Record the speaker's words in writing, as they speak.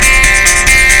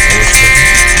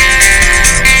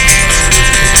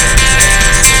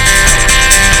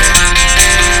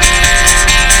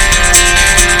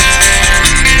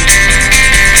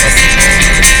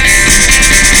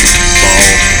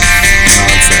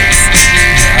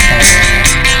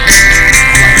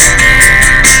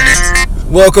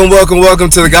Welcome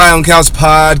to the Guy on Couch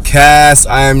podcast.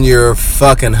 I am your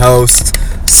fucking host,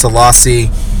 Selassie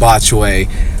Botchway.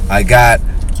 I got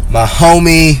my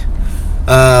homie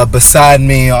beside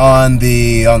me on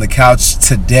the couch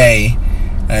today,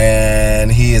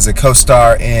 and he is a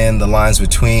co-star in The Lines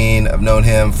Between. I've known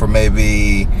him for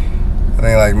maybe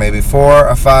 4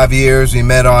 or 5 years. We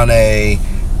met on a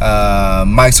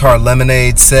Mike's Hard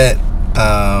Lemonade set,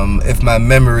 if my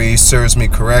memory serves me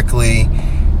correctly.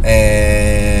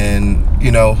 And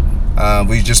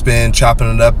we've just been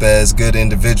chopping it up as good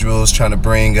individuals, trying to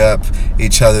bring up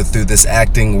each other through this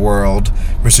acting world.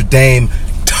 Mr. Dame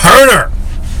Turner.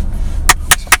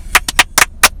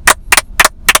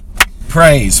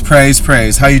 Praise.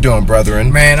 How you doing,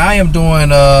 brethren? Man, I am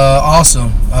doing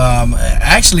awesome.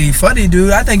 Actually, funny,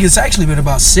 dude. I think it's actually been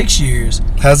about 6 years.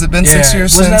 Has it been 6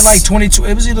 years Wasn't since? that like 22?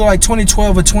 It was either like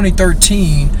 2012 or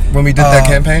 2013 when we did that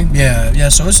campaign. Yeah.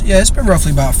 So it's been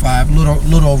roughly about 5,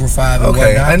 little over 5.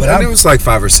 Okay, and it was like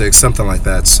 5 or 6, something like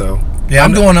that. So yeah,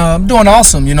 I'm doing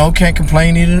awesome. Can't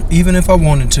complain even if I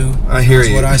wanted to. I hear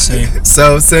you. That's what I say.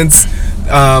 So since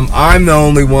I'm the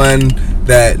only one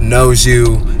that knows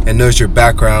you and knows your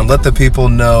background, let the people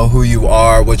know who you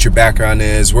are, what your background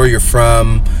is, where you're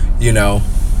from.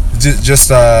 Just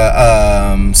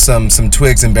some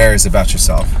twigs and berries about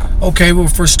yourself. Okay, well,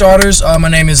 for starters, my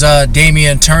name is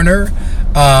Damian Turner.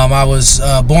 I was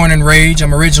born and raised.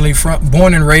 I'm originally from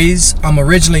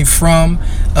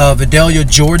Vidalia,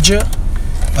 Georgia.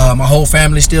 My whole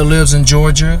family still lives in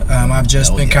Georgia. I've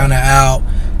just been kind of out,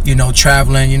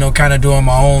 traveling, kind of doing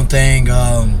my own thing.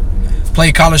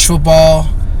 Played college football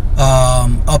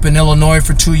up in Illinois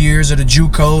for 2 years at a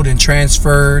JUCO, and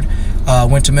transferred.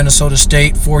 Went to Minnesota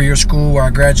State 4-year school where I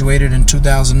graduated in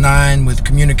 2009 with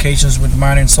communications with a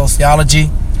minor in sociology.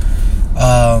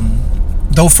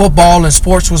 Though football and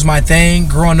sports was my thing,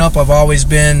 growing up I've always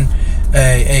been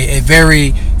a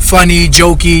very funny,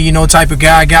 jokey, type of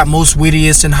guy. I got most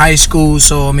wittiest in high school,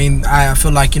 so I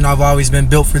feel like I've always been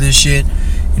built for this shit.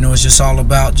 It's just all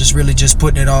about just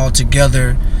putting it all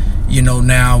together,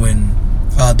 now. And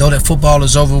though that football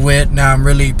is over with, now I'm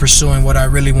really pursuing what I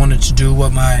really wanted to do,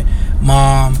 what my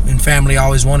mom and family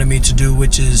always wanted me to do,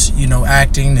 which is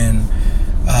acting. And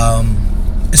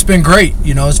it's been great.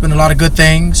 It's been a lot of good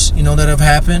things that have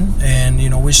happened,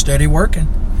 and we're steady working.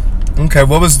 Okay,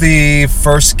 what was the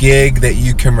first gig that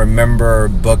you can remember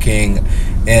booking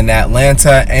in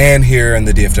Atlanta and here in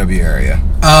the DFW area?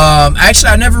 Actually,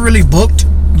 I never really booked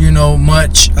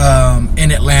much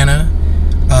in Atlanta.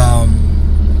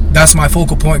 That's my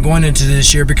focal point going into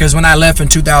this year, because when I left in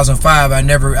 2005, I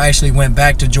never actually went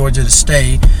back to Georgia to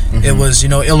stay. Mm-hmm. It was,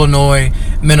 Illinois,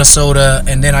 Minnesota,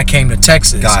 and then I came to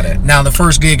Texas. Got it. Now, the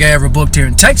first gig I ever booked here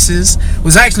in Texas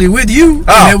was actually with you,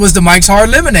 and it was the Mike's Hard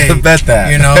Lemonade. I bet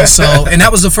that. And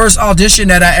that was the first audition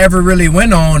that I ever really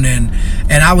went on, and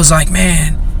I was like,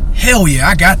 man, hell yeah,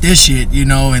 I got this shit,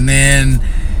 and then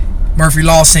Murphy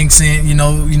Law sinks in,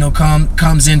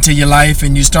 comes into your life,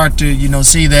 and you start to,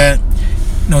 see that,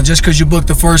 just because you book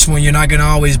the first one, you're not going to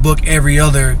always book every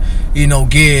other,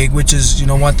 gig, which is,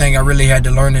 one thing I really had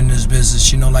to learn in this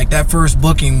business. Like that first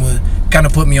booking would kind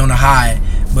of put me on a high,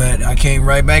 but I came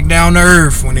right back down to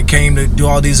earth when it came to do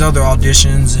all these other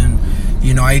auditions, and,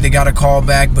 I either got a call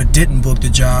back but didn't book the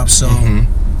job, so...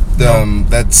 Mm-hmm.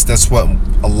 That's what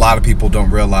a lot of people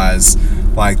don't realize.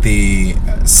 Like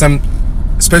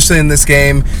especially in this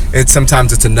game,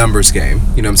 sometimes it's a numbers game.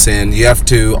 You know what I'm saying? You have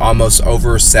to almost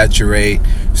oversaturate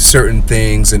certain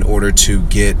things in order to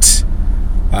get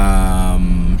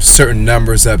certain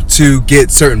numbers up, to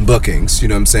get certain bookings. You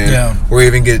know what I'm saying? Yeah. Or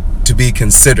even get to be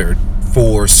considered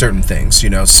for certain things.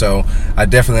 So I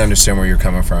definitely understand where you're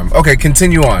coming from. Okay,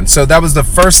 continue on. So that was the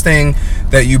first thing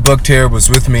that you booked here, was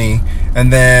with me,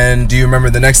 and then do you remember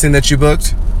the next thing that you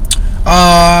booked?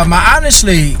 I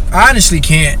honestly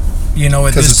can't.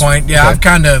 At this point, yeah, okay.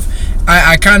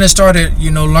 I kind of started,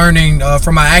 learning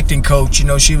from my acting coach.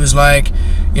 She was like,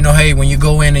 hey, when you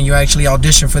go in and you actually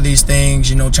audition for these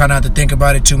things, try not to think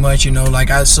about it too much. Like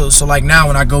now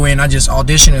when I go in, I just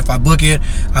audition. If I book it,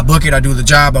 I do the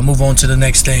job, I move on to the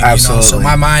next thing. Absolutely. So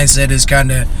my mindset is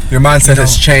kind of, your mindset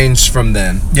has changed from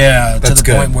then. Yeah, that's to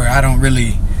the point where I don't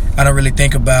really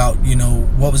think about,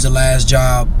 what was the last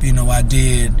job, I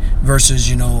did versus,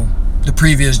 the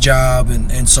previous job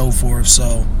and so forth.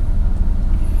 So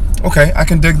okay, I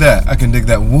can dig that.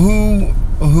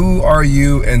 Who are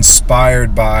you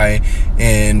inspired by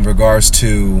in regards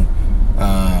to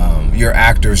your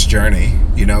actor's journey?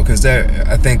 Because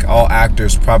I think all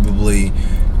actors probably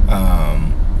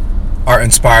are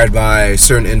inspired by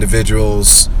certain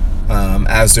individuals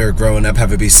as they're growing up,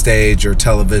 have it be stage or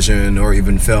television or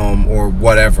even film or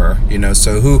whatever, you know?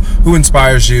 So who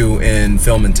inspires you in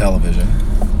film and television?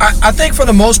 I think for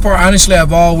the most part, honestly,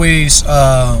 I've always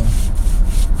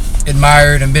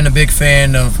admired and been a big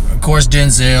fan of course,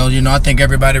 Denzel. You know, I think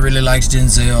everybody really likes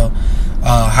Denzel.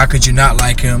 How could you not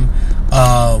like him?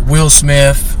 Will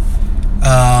Smith.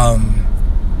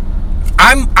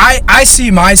 I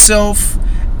see myself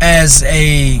as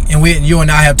and you and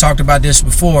I have talked about this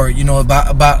before, you know,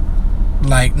 about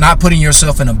like not putting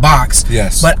yourself in a box.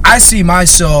 Yes. But I see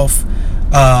myself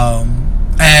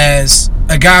as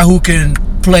a guy who can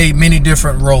play many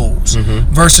different roles,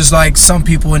 versus like some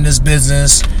people in this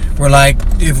business where like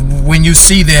when you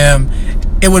see them,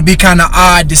 it would be kind of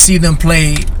odd to see them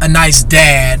play a nice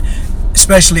dad,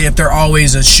 especially if they're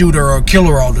always a shooter or a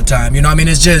killer all the time. You know, I mean,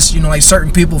 it's just, you know, like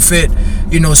certain people fit,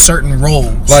 you know, certain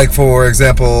roles. Like, for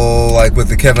example, like with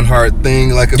the Kevin Hart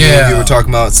thing, like you were talking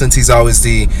about, since he's always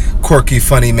the quirky,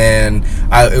 funny man,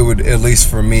 it would, at least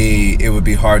for me, it would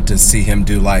be hard to see him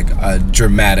do like a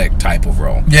dramatic type of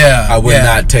role. Yeah. I would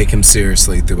not take him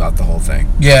seriously throughout the whole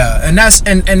thing. Yeah, and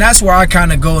that's where I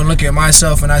kind of go and look at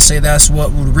myself, and I say that's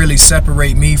what would really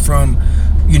separate me from,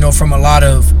 you know, from a lot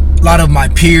of my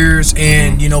peers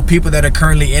and you know, people that are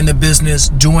currently in the business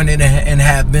doing it and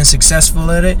have been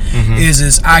successful at it,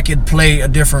 is I could play a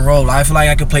different role. I feel like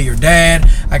I could play your dad.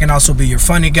 I can also be your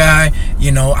funny guy.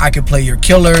 You know, I could play your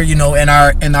killer. You know, in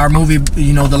our movie,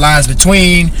 you know, The Lines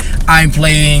Between, I'm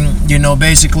playing, you know,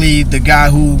 basically the guy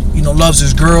who, you know, loves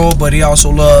his girl, but he also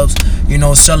loves, you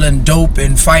know, selling dope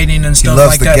and fighting and stuff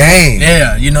like that. He loves the game.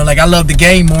 Yeah, you know, like I love the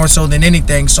game more so than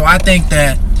anything. So I think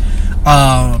that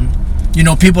you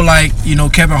know, people like, you know,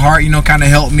 Kevin Hart, you know, kind of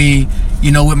helped me,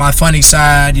 you know, with my funny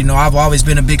side. You know, I've always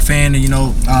been a big fan of, you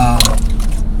know,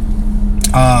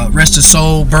 rest his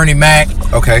soul, Bernie Mac.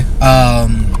 Okay.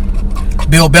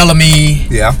 Bill Bellamy.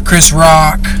 Yeah. Chris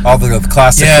Rock. All the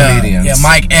classic comedians. Yeah,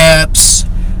 Mike Epps.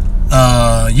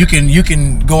 You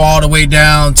can go all the way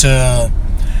down to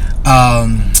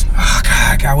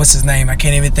God, what's his name? I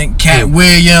can't even think. Cat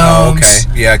Williams. Oh,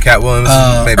 okay. Yeah, Cat Williams.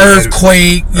 Maybe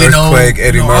Earthquake.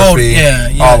 Eddie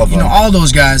Murphy. All of them. You know, all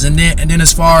those guys. And then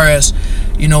as far as,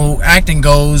 you know, acting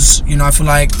goes, you know, I feel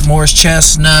like Morris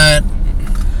Chestnut.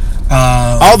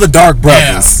 All the dark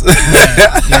brothers.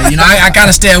 Yeah. You know, I kind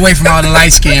of stay away from all the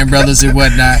light skinned brothers and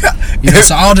whatnot. You know,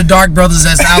 so all the dark brothers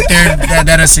that's out there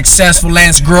that are successful,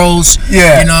 Lance Gross, you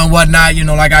know, and whatnot. You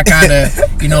know, like I kind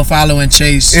of, you know, follow and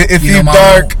chase. If you're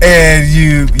dark and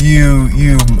you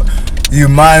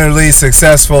minorly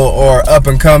successful or up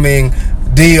and coming,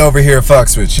 D over here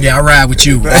fucks with you. Yeah, I ride with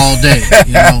you all day.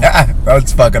 You know,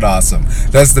 that's fucking awesome.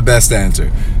 That's the best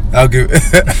answer. I'll give.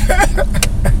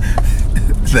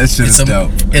 That shit is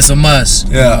dope. It's a must.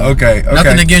 Yeah. Okay.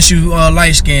 Nothing against you,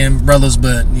 light skinned brothers,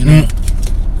 but you know,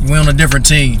 we're on a different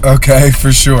team. Okay,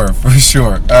 for sure. Do you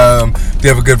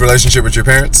have a good relationship with your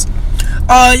parents?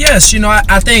 Yes. You know,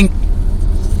 I think,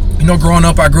 you know, growing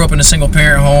up, I grew up in a single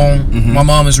parent home. My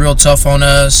mom is real tough on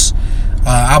us.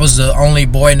 I was the only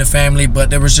boy in the family, but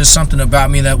there was just something about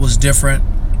me that was different,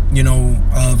 you know,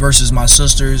 versus my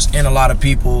sisters and a lot of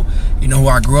people, you know, who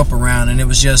I grew up around, and it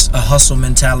was just a hustle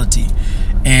mentality.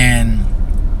 And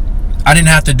I didn't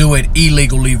have to do it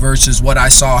illegally versus what I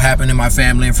saw happen in my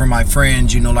family and from my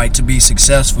friends, you know, like to be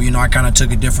successful. You know, I kind of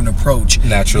took a different approach.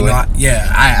 Naturally. You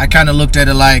know, I kind of looked at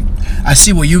it like, I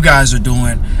see what you guys are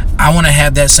doing. I want to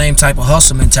have that same type of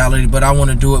hustle mentality, but I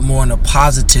want to do it more in a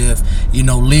positive, you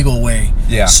know, legal way.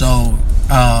 Yeah. So,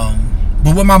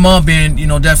 but with my mom being, you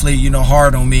know, definitely, you know,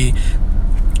 hard on me,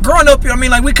 growing up, I mean,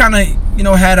 like we kind of, you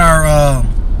know, had our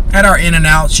in and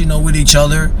outs, you know, with each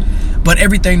other. But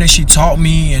everything that she taught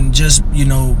me, and just, you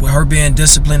know, with her being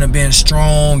disciplined and being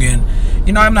strong, and,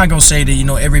 you know, I'm not gonna say that, you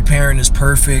know, every parent is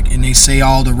perfect and they say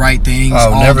all the right things all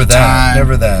the time.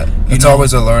 Never that. It's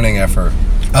always a learning effort.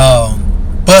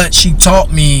 But she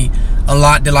taught me a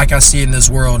lot that, like, I see in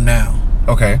this world now.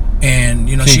 Okay. And,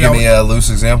 you know, can you give me a loose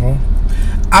example?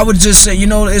 I would just say, you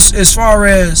know, as far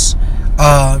as,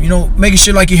 you know, making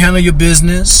sure like you handle your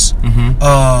business,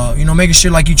 you know, making sure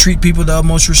like you treat people with the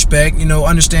utmost respect, you know,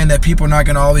 understand that people are not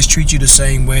going to always treat you the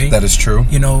same way. That is true.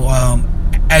 You know,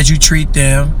 as you treat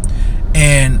them,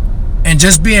 and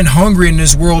just being hungry in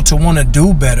this world to want to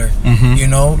do better, you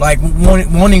know, like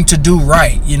wanting to do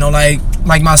right, you know, like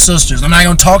my sisters. I'm not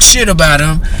going to talk shit about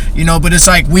them, you know, but it's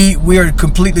like we are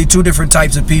completely two different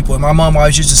types of people. And my mom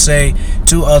always used to say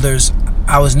to others,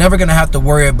 I was never going to have to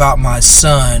worry about my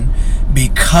son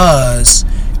because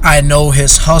I know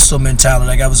his hustle mentality.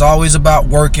 Like, I was always about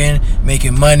working,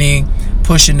 making money,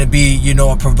 pushing to be, you know,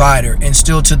 a provider. And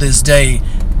still to this day,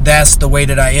 that's the way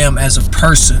that I am as a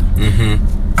person.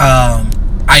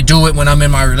 I do it when I'm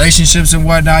in my relationships and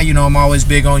whatnot. You know, I'm always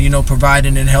big on, you know,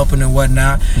 providing and helping and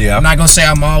whatnot. Yeah. I'm not gonna say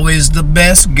I'm always the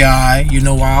best guy. You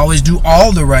know, I always do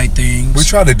all the right things. We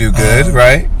try to do good,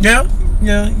 right? Yeah,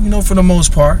 you know, for the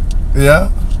most part. Yeah.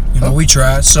 You know, we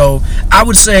try. So I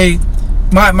would say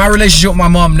my relationship with my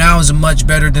mom now is much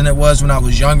better than it was when I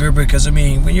was younger, because I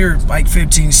mean, when you're like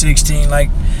 15, 16, like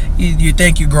you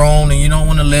think you're grown and you don't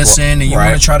want to listen and you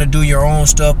want to try to do your own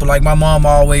stuff. But like my mom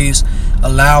always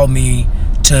allowed me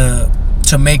to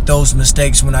make those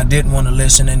mistakes when I didn't want to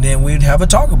listen, and then we'd have a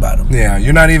talk about them. Yeah,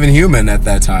 you're not even human at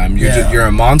that time. You're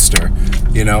a monster.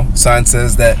 You know, science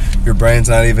says that your brain's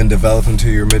not even developing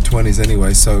until your mid-20s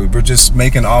anyway. So we're just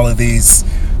making all of these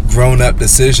grown-up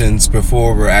decisions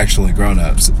before we're actually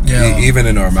grown-ups, even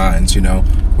in our minds, you know,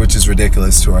 which is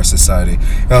ridiculous to our society.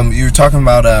 You were talking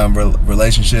about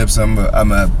relationships. I'm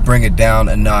gonna bring it down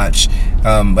a notch.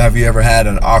 Have you ever had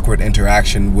an awkward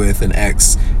interaction with an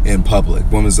ex in public?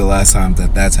 When was the last time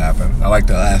that's happened? I like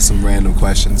to ask some random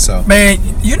questions. So, man,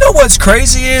 you know what's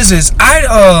crazy is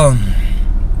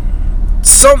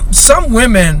some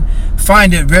women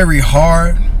find it very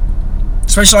hard,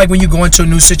 especially like when you go into a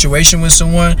new situation with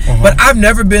someone. But I've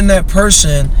never been that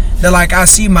person that, like, I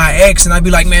see my ex and I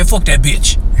be like, man, fuck that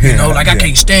bitch. You know, like I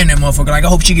can't stand that motherfucker. Like, I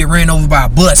hope she get ran over by a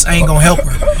bus. I ain't gonna help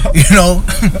her. You know.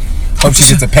 Hope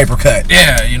she gets a paper cut.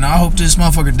 Yeah, you know, I hope this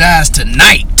motherfucker dies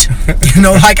tonight. You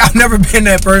know, like I've never been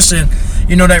that person,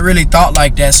 you know, that really thought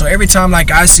like that. So every time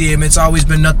like I see him, it's always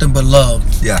been nothing but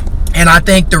love. Yeah. And I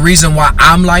think the reason why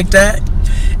I'm like that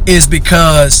is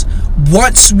because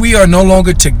once we are no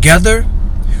longer together,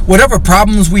 whatever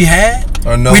problems we had,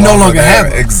 we no longer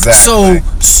have them. Exactly.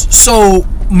 So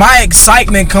my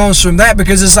excitement comes from that,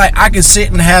 because it's like I can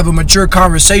sit and have a mature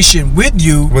conversation with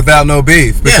you without no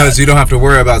beef, because you don't have to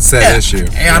worry about said issue.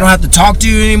 And I don't have to talk to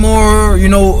you anymore, you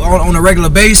know, on a regular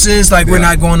basis. Like, we're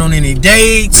not going on any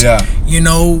dates. Yeah. You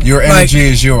know, your energy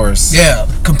is yours. Yeah,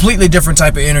 completely different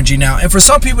type of energy now. And for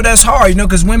some people, that's hard, you know,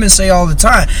 because women say all the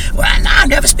time, well, I'll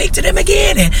never speak to them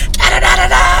again, and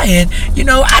da-da-da-da-da, and, you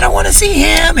know, I don't want to see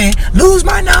him and lose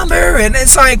my number. And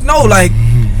it's like, no, like,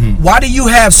 why do you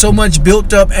have so much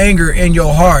built up anger in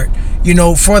your heart, you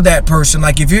know, for that person?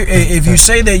 Like, if you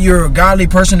say that you're a godly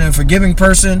person and a forgiving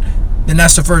person, then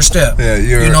that's the first step. Yeah,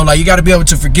 you know, like, you got to be able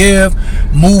to forgive,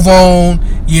 move on.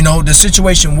 You know, the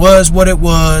situation was what it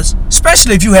was,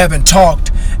 especially if you haven't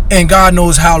talked and God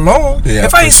knows how long. Yeah,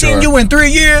 if I ain't seen you in 3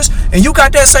 years and you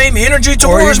got that same energy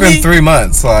towards me, or even 3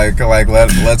 months, like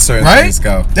let certain things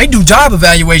go. They do job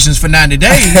evaluations for 90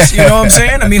 days. You know what I'm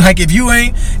saying? I mean, like, if you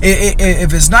ain't,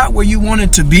 if it's not where you want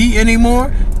it to be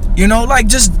anymore, you know, like,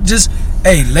 just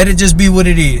hey, let it just be what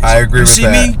it is. I agree with that.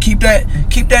 See me? Keep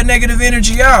that negative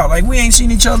energy out. Like, we ain't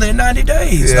seen each other in 90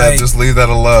 days. Yeah, like, just leave that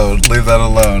alone. Leave that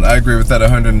alone. I agree with that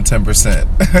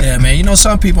 110%. Yeah, man. You know,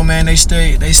 some people, man, they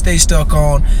stay stuck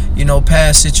on, you know,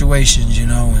 past situations, you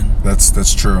know, and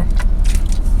that's true.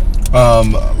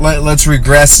 Let's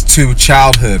regress to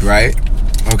childhood, right?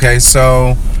 Okay,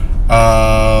 so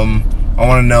I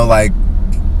want to know, like,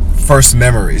 first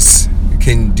memories.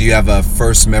 Do you have a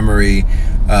first memory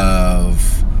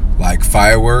of, like,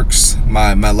 fireworks?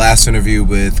 My last interview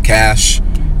with Cash,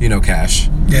 you know Cash.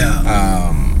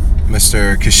 Yeah.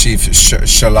 Mr. Kashif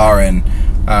Shalarin.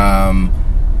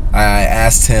 I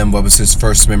asked him what was his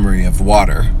first memory of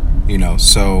water. You know,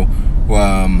 so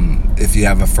if you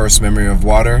have a first memory of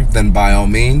water, then by all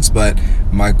means. But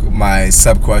my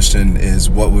sub question is,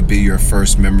 what would be your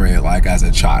first memory, like, as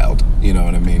a child? You know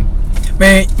what I mean?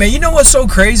 Man, you know what's so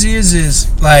crazy is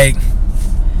like,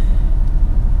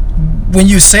 when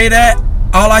you say that,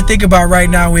 all I think about right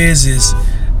now is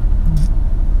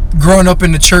growing up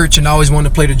in the church, and I always wanted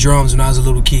to play the drums when I was a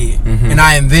little kid. And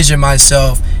I envision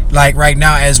myself, like, right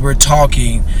now as we're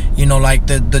talking, you know, like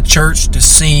the church, the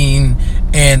scene,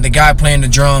 and the guy playing the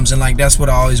drums, and like, that's what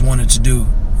I always wanted to do.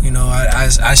 You know,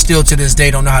 I still to this day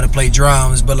don't know how to play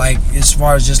drums, but like, as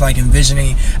far as just like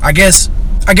envisioning, I guess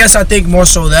I think more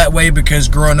so that way, because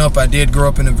growing up, I did grow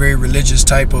up in a very religious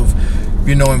type of,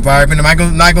 you know, environment.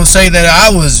 I'm not gonna say that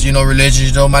I was, you know, religious.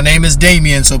 You know, my name is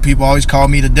Damien, so people always call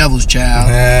me the devil's child,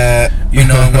 you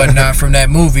know, and whatnot from that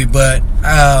movie. But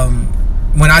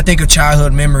when I think of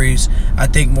childhood memories, I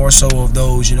think more so of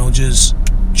those, you know, just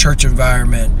church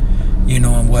environment, you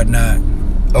know, and whatnot.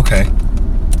 Okay.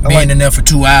 being in there for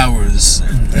 2 hours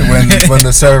when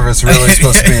the service really is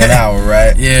supposed to be an hour,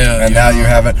 right? Yeah. And now you're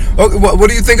having. What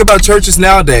do you think about churches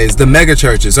nowadays? The mega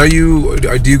churches. Do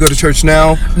you go to church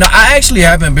now? No, I actually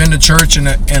haven't been to church in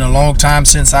a long time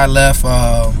since I left.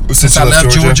 Since I left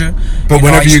Georgia. But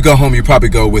whenever you go home, you probably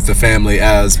go with the family,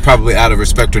 as probably out of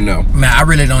respect, or no? Man, I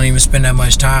really don't even spend that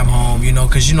much time home,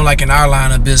 because like in our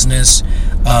line of business,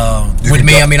 with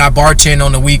me, I mean, I bartend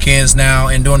on the weekends now,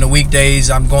 and during the weekdays,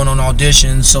 I'm going on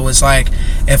auditions. So it's like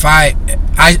if I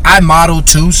model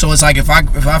too, so it's like if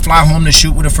I fly home to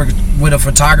shoot with a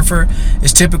photographer,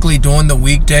 it's typically during the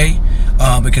weekday,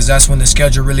 because that's when the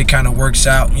schedule really kind of works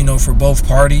out, for both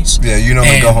parties. Yeah, you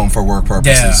normally go home for work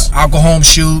purposes. Yeah, I'll go home,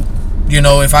 shoot.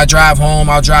 If I drive home,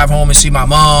 I'll drive home and see my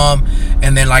mom,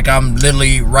 and then I'm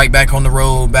literally right back on the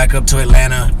road, back up to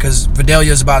Atlanta, because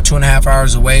Vidalia is about 2.5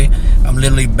 hours away. I'm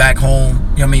literally back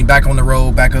home, back on the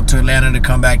road, back up to Atlanta to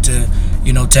come back to,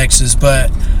 Texas.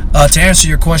 But to answer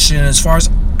your question, as far as,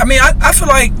 I feel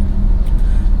like,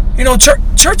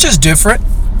 church is different.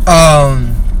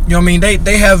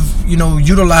 They have,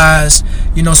 utilized,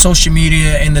 social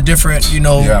media and the different,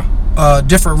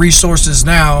 different resources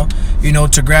now,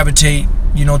 to gravitate,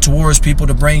 towards people,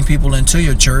 to bring people into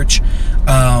your church.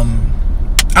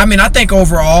 I think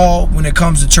overall, when it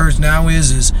comes to church now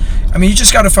is you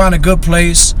just got to find a good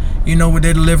place, where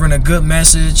they're delivering a good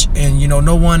message, and,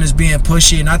 no one is being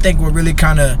pushy. And I think what really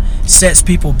kind of sets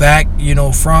people back,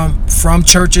 from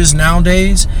churches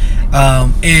nowadays,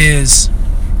 is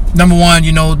number one,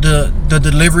 the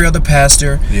delivery of the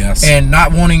pastor, yes, and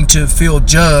not wanting to feel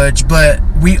judged. But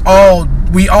we all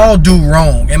do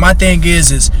wrong. And my thing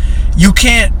is you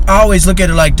can't always look at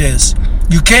it like this.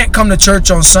 You can't come to church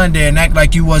on Sunday and act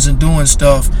like you wasn't doing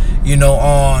stuff,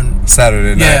 on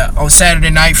Saturday night. Yeah, on Saturday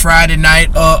night, Friday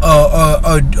night,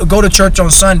 go to church on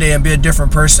Sunday and be a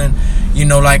different person,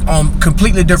 on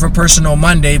completely different person on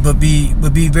Monday, but be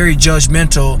very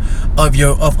judgmental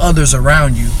of others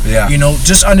around you. Yeah.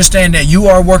 Just understand that you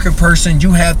are a working person.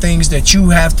 You have things that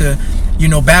you have to,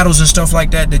 battles and stuff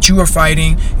like that you are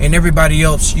fighting, and everybody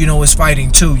else, is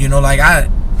fighting too.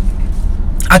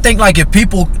 I think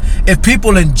if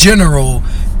people in general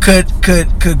could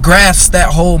grasp that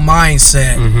whole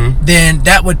mindset, mm-hmm, then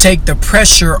that would take the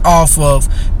pressure off of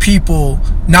people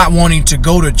not wanting to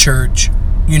go to church,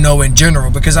 in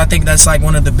general, because I think that's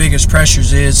one of the biggest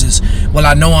pressures is well,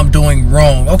 I know I'm doing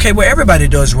wrong. Okay, well, everybody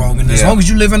does wrong, and as long as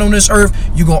you're living on this earth,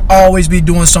 you're gonna always be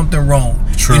doing something wrong.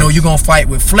 True. You're gonna fight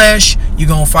with flesh, you're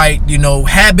gonna fight,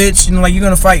 habits, you're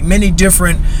gonna fight many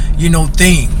different,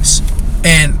 things.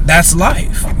 And that's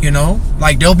life,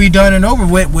 they'll be done and over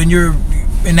with when you're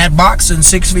in that box and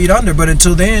 6 feet under. But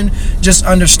until then, just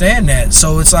understand that.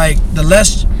 So it's the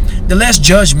less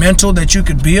judgmental that you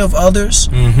could be of others,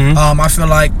 mm-hmm, I feel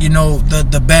like,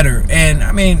 the better. And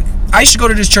I used to go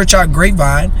to this church out in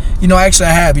Grapevine. Actually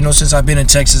I have, since I've been in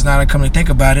Texas, now that I come to think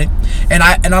about it. And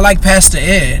I like Pastor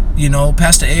Ed.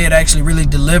 Pastor Ed actually really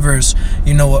delivers,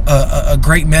 a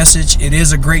great message. It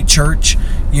is a great church.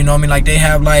 They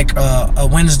have a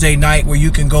Wednesday night where you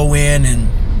can go in and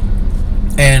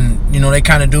they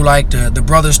kind of do the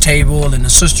brothers table and the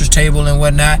sisters table and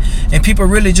whatnot. And people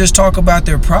really just talk about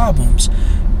their problems,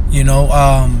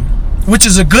 which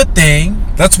is a good thing.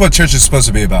 That's what church is supposed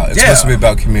to be about. It's supposed to be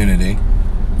about community.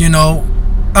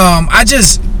 I've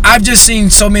just seen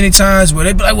so many times where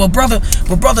they be like, well,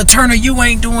 brother Turner, you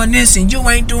ain't doing this and you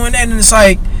ain't doing that. And it's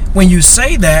when you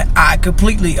say that, I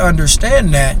completely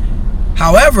understand that.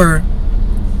 However,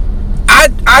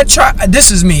 I try,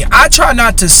 this is me, I try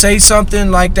not to say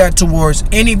something like that towards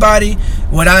anybody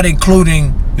without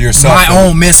including yourself, my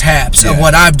own mishaps of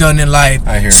what I've done in life,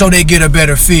 so they get a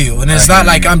better feel. And it's not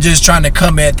like I'm just trying to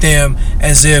come at them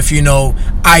as if,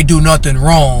 I do nothing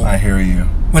wrong. I hear you.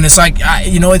 When it's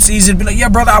it's easy to be like, yeah,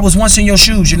 brother, I was once in your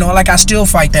shoes, I still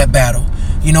fight that battle,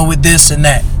 with this and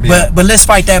that. Yeah. But let's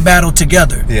fight that battle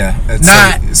together. Yeah,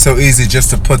 it's so easy just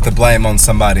to put the blame on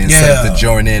somebody instead of to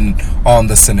join in on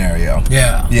the scenario.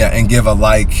 Yeah. Yeah, and give a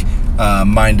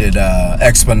minded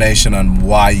explanation on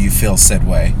why you feel said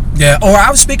way. Yeah. Or I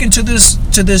was speaking to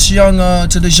this young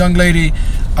lady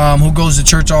who goes to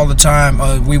church all the time.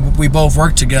 We both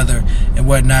work together and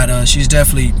whatnot. She's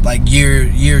definitely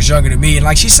years younger than me,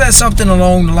 and she said something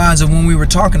along the lines of, when we were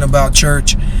talking about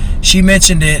church, she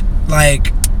mentioned it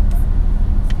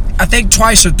I think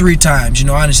twice or 3 times.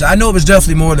 Honestly, I know it was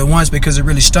definitely more than once because it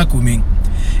really stuck with me.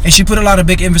 And she put a lot of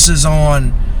big emphasis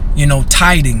on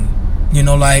tithing. You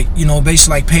know, like, you know,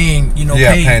 basically like paying, you know,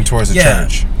 paying towards the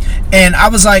church. And I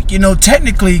was like, you know,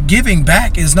 technically giving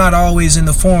back is not always in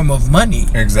the form of money.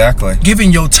 Exactly.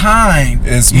 Giving your time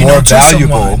is more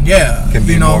valuable. Someone. Yeah. Can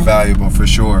be more valuable for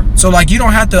sure. So like, you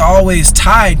don't have to always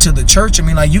tie to the church. I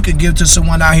mean, like, you can give to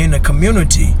someone out here in the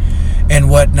community and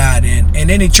whatnot. And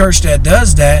any church that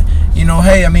does that, you know,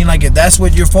 hey, I mean, like, if that's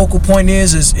what your focal point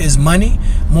is money,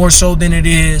 more so than it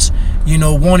is, you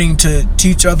know, wanting to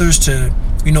teach others to,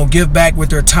 you know, give back with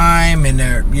their time and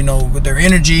their, you know, with their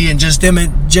energy and just them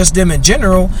in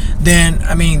general, then,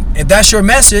 I mean, if that's your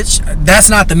message, that's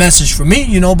not the message for me,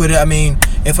 you know. But I mean,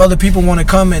 if other people want to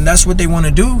come and that's what they want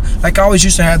to do, like, I always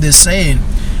used to have this saying,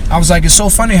 I was like, it's so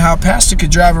funny how a pastor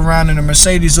could drive around in a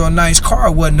Mercedes or a nice car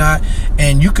or whatnot,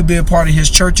 and you could be a part of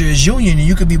his church or his union, and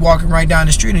you could be walking right down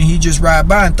the street and he just ride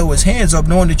by and throw his hands up,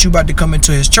 knowing that you about to come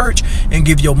into his church and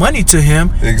give your money to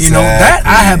him. Exactly. You know,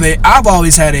 that I've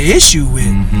always had an issue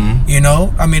with. Mm-hmm. You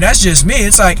know, I mean, that's just me.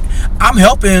 It's like, I'm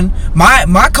helping,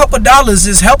 my couple dollars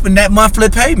is helping that monthly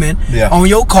payment on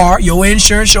your car, your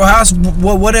insurance, your house,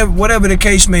 whatever the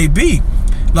case may be.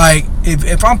 Like,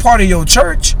 if I'm part of your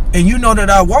church and you know that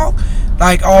I walk,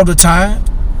 like, all the time,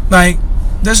 like,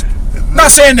 that's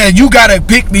not saying that you gotta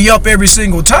pick me up every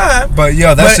single time, but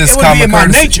that's just common courtesy. My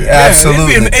nature.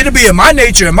 Absolutely, it'll be in my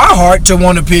nature, in my heart, to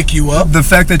want to pick you up. The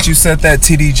fact that you said that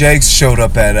TD Jakes showed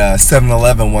up at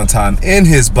 7-Eleven one time in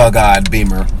his bug-eyed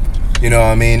Beamer, you know what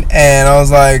I mean? And I was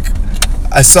like,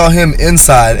 I saw him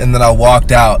inside, and then I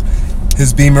walked out.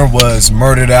 His Beamer was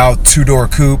murdered out, 2-door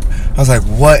coupe. I was like,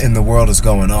 what in the world is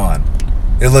going on?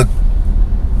 It looked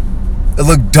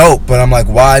dope, but I'm like,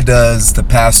 why does the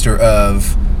pastor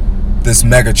of this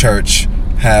mega church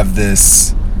have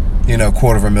this, you know,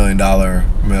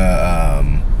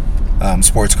 $250,000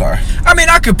 sports car? I mean,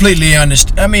 I completely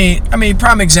understand. I mean,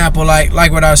 prime example,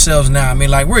 like with ourselves now. I mean,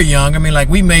 like, we're young. I mean, like,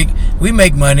 we make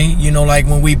money, you know, like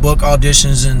when we book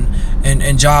auditions and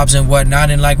jobs and whatnot,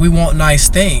 and like, we want nice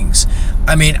things.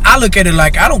 I mean, I look at it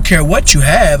like, I don't care what you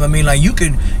have. I mean, like, you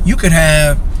could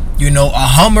have, you know, a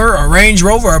Hummer, a Range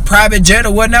Rover, a private jet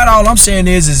or whatnot. All I'm saying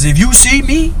is if you see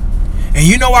me and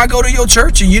you know I go to your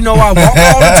church and you know I walk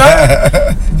all the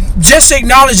time, just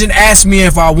acknowledge and ask me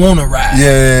if I want to ride.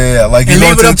 Yeah. Like, you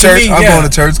going to the church? I'm going to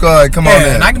church. Go ahead, come on in.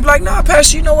 And I can be like, nah,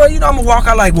 Pastor, you know what? You know, I'm going to walk.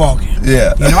 I like walking.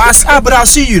 Yeah. You know, but I'll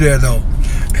see you there, though.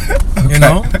 Okay. You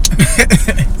know?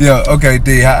 Yeah, okay,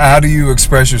 D, how do you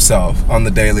express yourself on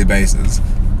the daily basis?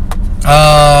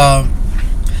 I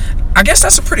guess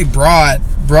that's a pretty broad,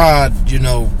 you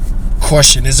know,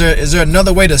 question. Is there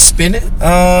another way to spin it?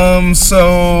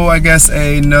 So I guess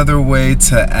another way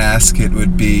to ask it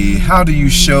would be, how do you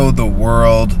show the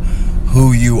world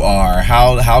who you are?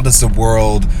 How does the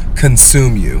world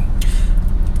consume you?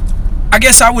 I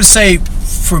guess I would say,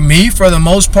 for me, for the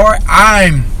most part,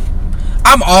 I'm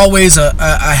always a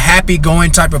happy going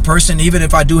type of person, even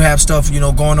if I do have stuff, you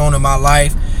know, going on in my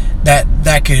life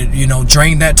that could, you know,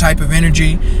 drain that type of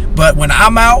energy. But when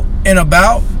I'm out and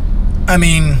about, I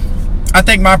mean, I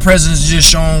think my presence is just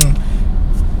shown,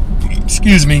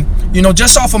 you know,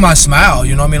 just off of my smile.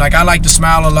 You know what I mean? Like, I like to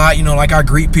smile a lot, you know, like, I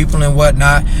greet people and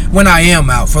whatnot when I am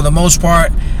out. For the most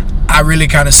part, I really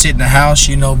kind of sit in the house.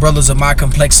 You know, brothers of my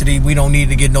complexity, we don't need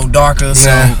to get no darker.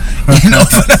 So, you know,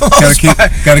 for the most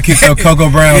part, gotta keep your Cocoa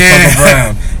Brown.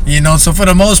 You know, so for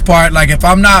the most part, like, if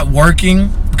I'm not working,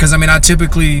 because I mean, I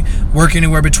typically work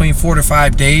anywhere between 4 to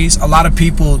 5 days. A lot of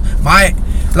people's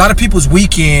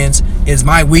weekends is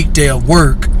my weekday of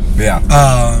work. Yeah.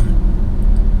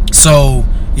 So,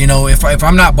 you know, if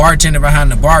I'm not bartending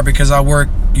behind the bar because I work,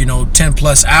 you know, 10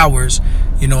 plus hours,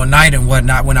 you know, a night and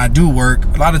whatnot, when I do work,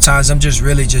 a lot of times I'm just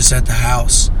really just at the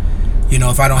house, you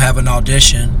know, if I don't have an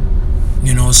audition,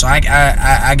 you know. So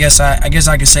I guess I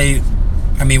could say,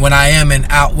 I mean, when I am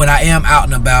out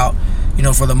and about, you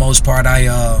know, for the most part, I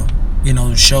you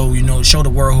know, show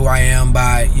the world who I am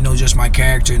by, you know, just my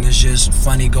character, and it's just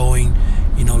funny going,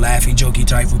 you know, laughy, jokey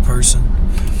type of person.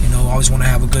 You know, I always want to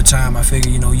have a good time. I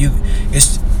figure, you know,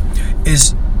 it's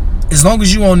as long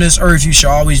as you on this earth, you should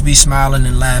always be smiling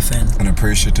and laughing and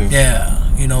appreciative.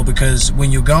 Yeah, you know, because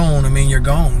when you're gone, I mean, you're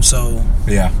gone. So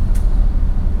yeah,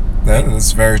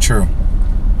 that's very true.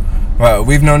 Well,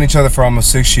 we've known each other for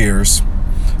almost 6 years.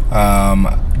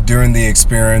 During the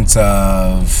experience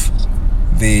of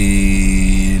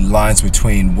the lines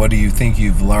between, what do you think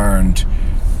you've learned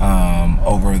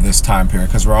over this time period?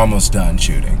 Because we're almost done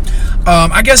shooting.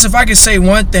 I guess if I could say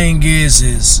one thing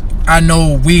is I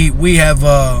know we have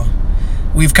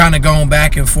we've kind of gone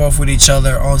back and forth with each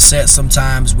other on set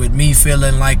sometimes, with me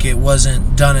feeling like it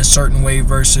wasn't done a certain way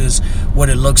versus what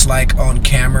it looks like on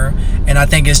camera. And I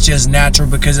think it's just natural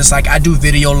because it's like I do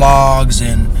video logs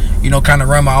and, you know, kind of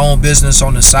run my own business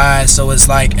on the side. So it's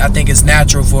like I think it's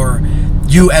natural for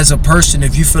you as a person,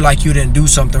 if you feel like you didn't do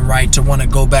something right, to want to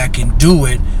go back and do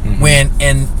it. When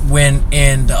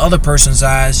in the other person's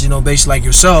eyes, you know, basically like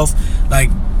yourself, like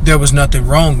there was nothing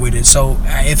wrong with it. So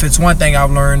if it's one thing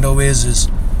I've learned though is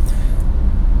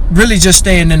really just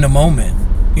staying in the moment,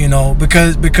 you know,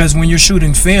 because when you're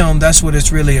shooting film, that's what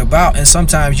it's really about. And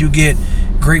sometimes you get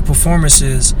great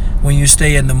performances when you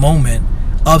stay in the moment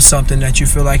of something that you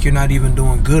feel like you're not even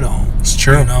doing good on. It's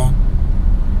true. You know?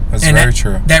 That's very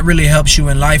true. That really helps you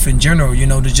in life in general, you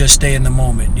know, to just stay in the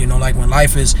moment. You know, like when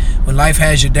life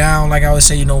has you down, like I would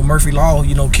say, you know, Murphy Law,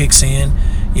 you know, kicks in.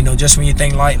 You know, just when you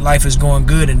think life is going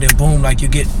good, and then boom, like you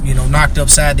get, you know, knocked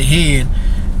upside the head,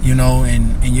 you know,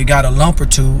 and you got a lump or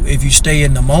two. If you stay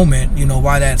in the moment, you know,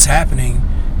 while that's happening,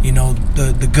 you know,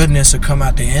 the goodness will come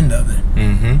out the end of it.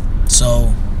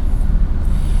 So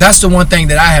that's the one thing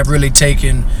that I have really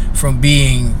taken from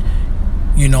being,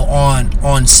 you know,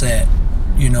 on set,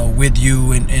 you know, with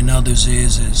you and others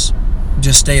is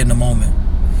just stay in the moment.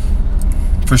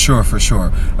 For sure.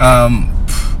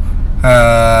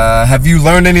 Have you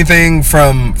learned anything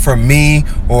from me,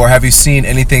 or have you seen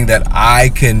anything that I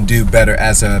can do better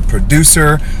as a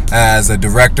producer, as a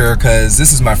director? Because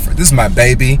this is my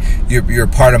baby. You're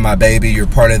part of my baby. You're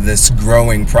part of this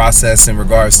growing process in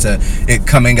regards to it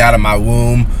coming out of my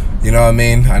womb. You know what I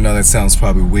mean? I know that sounds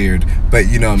probably weird, but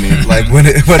you know what I mean. Like when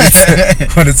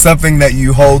it's something that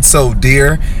you hold so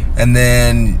dear, and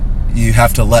then you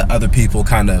have to let other people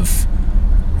kind of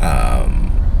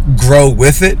grow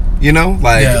with it, you know,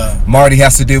 like Marty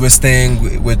has to do his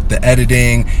thing with the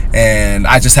editing, and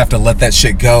I just have to let that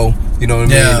shit go, you know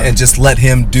what I mean, and just let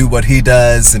him do what he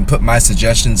does and put my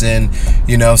suggestions in,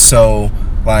 you know. So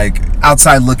like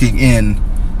outside looking in,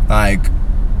 like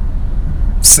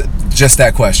just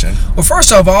that question. Well,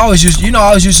 first off, I always used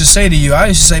to say to you,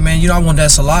 man, you know, I want that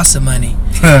Salasa money,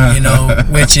 you know,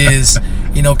 which is,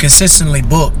 you know, consistently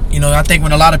booked. You know, I think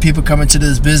when a lot of people come into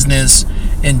this business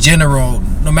in general,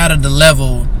 no matter the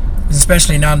level,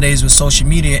 especially nowadays with social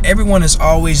media, everyone is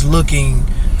always looking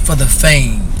for the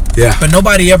fame. Yeah. But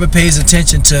nobody ever pays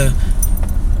attention to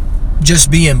just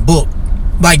being booked.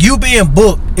 Like, you being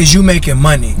booked is you making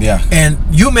money. Yeah. And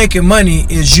you making money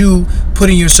is you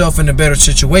putting yourself in a better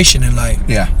situation in life.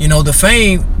 Yeah. You know, the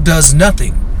fame does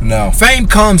nothing. No. Fame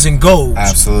comes and goes.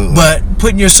 Absolutely. But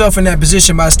putting yourself in that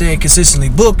position by staying consistently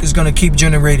booked is going to keep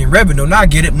generating revenue. Now, I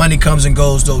get it. Money comes and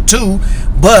goes, though, too.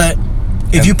 But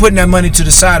if you're putting that money to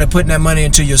the side or putting that money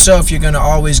into yourself, you're going to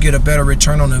always get a better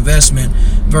return on investment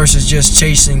versus just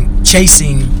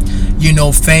chasing, you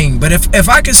know, fame. But if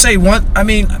I could say one, I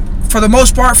mean, for the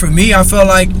most part, for me, I feel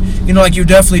like, you know, like you've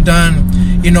definitely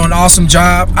done, you know, an awesome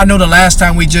job. I know the last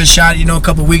time we just shot, you know, a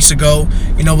couple weeks ago,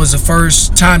 you know, was the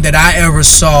first time that I ever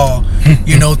saw,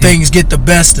 you know, things get the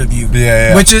best of you.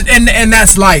 Yeah. Which is, and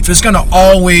that's life. It's gonna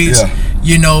always,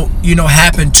 you know,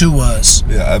 happen to us.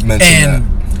 Yeah, I've mentioned that.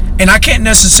 And I can't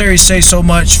necessarily say so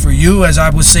much for you as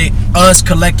I would say us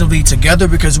collectively together,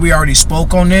 because we already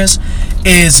spoke on this,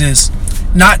 is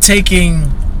not taking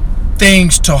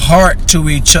things to heart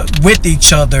with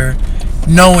each other,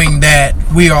 knowing that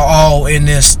we are all in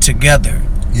this together.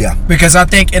 Yeah. Because I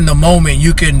think in the moment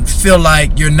you can feel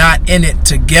like you're not in it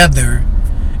together,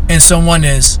 and someone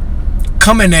is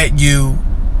coming at you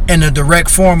in a direct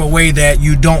form, a way that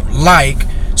you don't like.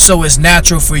 So it's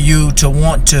natural for you to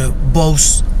want to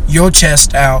boast your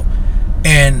chest out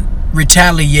and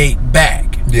retaliate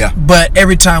back. Yeah. But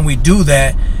every time we do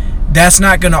that, that's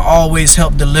not going to always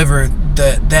help deliver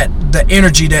the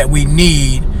energy that we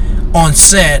need on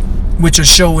set, which will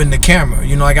show in the camera.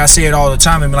 You know, like I say it all the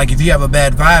time. I mean, like if you have a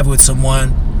bad vibe with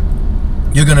someone,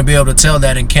 you're going to be able to tell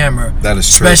that in camera. That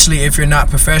is true. Especially if you're not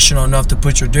professional enough to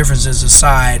put your differences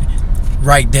aside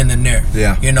right then and there.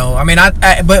 Yeah. You know, I mean,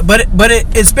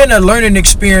 it's been a learning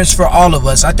experience for all of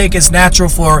us. I think it's natural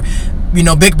for, you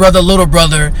know, big brother, little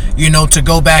brother, you know, to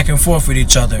go back and forth with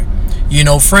each other. You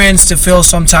know, friends to feel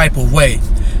some type of way.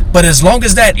 But as long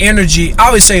as that energy, I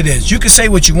always say this, you can say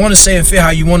what you want to say and feel how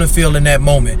you want to feel in that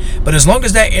moment. But as long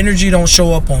as that energy don't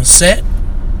show up on set,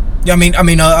 I mean,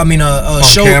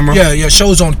 show, camera?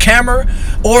 Shows on camera,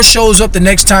 or shows up the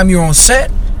next time you're on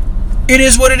set, it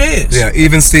is what it is. Yeah,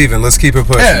 even Steven, let's keep it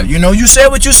pushing. Yeah, you know, you said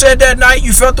what you said that night,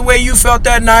 you felt the way you felt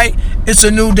that night, it's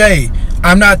a new day.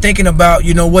 I'm not thinking about,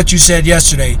 you know, what you said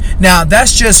yesterday. Now,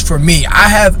 that's just for me.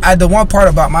 The one part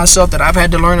about myself that I've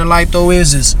had to learn in life, though,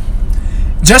 is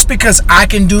just because I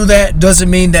can do that doesn't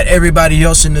mean that everybody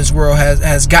else in this world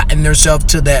has gotten themselves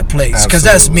to that place. Because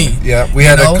that's me. Yeah, we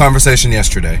had a conversation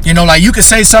yesterday. You know, like you could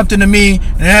say something to me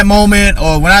in that moment,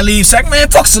 or when I leave, say, man,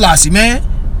 fuck Selassie, man.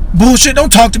 Bullshit,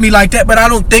 don't talk to me like that. But I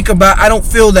don't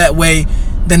feel that way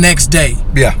the next day.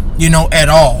 Yeah. You know, at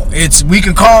all. We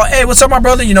can call, hey, what's up, my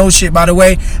brother? You know, shit, by the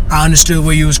way, I understood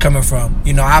where you was coming from.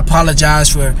 You know, I apologize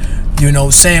for, you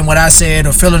know, saying what I said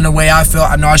or feeling the way I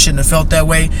felt. I know I shouldn't have felt that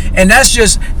way. And that's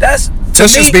just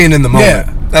being in the moment.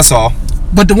 Yeah. That's all.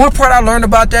 But the one part I learned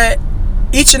about that,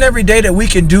 each and every day that we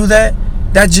can do that,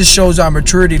 that just shows our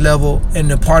maturity level and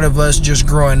the part of us just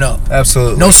growing up.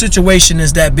 Absolutely. No situation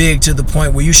is that big to the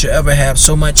point where you should ever have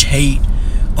so much hate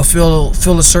or feel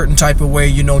a certain type of way,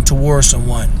 you know, towards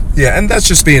someone. Yeah, and that's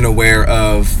just being aware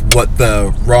of what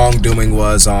the wrongdoing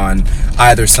was on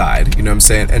either side, you know what I'm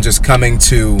saying? And just coming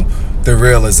to the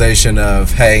realization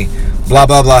of, hey, blah,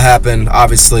 blah, blah happened.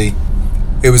 Obviously,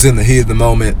 it was in the heat of the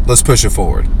moment. Let's push it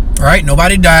forward. Right?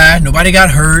 Nobody died. Nobody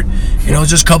got hurt. You know,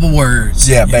 just a couple words.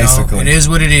 Yeah, basically. It is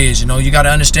what it is. You know, you got to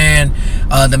understand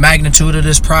the magnitude of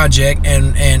this project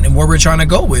and where we're trying to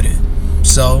go with it.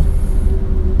 So...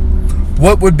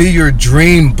 what would be your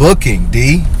dream booking,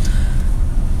 D?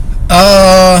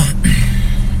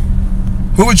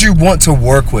 Who would you want to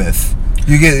work with?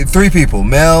 You get 3 people,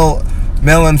 male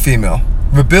and female.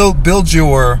 Build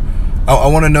your. I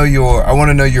want to know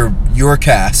your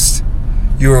cast.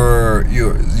 You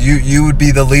would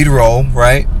be the lead role,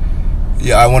 right?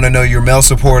 Yeah, I want to know your male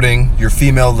supporting, your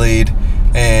female lead,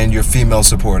 and your female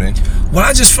supporting. Well,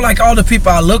 I just feel like all the people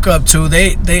I look up to,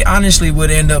 they honestly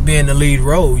would end up being the lead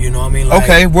role. You know what I mean? Like,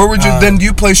 okay, where would you then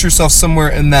you place yourself somewhere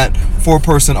in that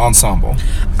 4-person ensemble?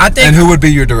 I think. And who would be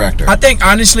your director? I think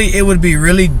honestly, it would be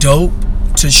really dope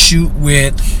to shoot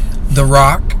with The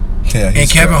Rock and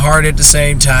Kevin Hart at the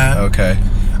same time. Okay.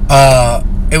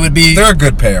 It would be. They're a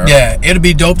good pair. Yeah, it'd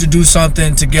be dope to do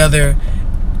something together.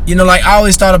 You know, like I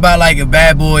always thought about like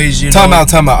Bad Boys. You know. Time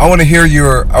out. I want to hear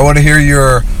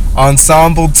your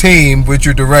ensemble team with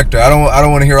your director. I don't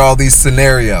want to hear all these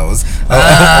scenarios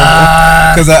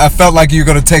because I felt like you were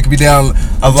gonna take me down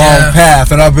a long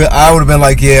path, and I would have been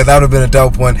like, yeah, that would have been a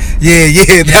dope one. Yeah,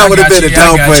 that would have been a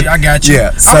dope one. I got you.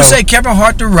 Yeah, so, I would say Kevin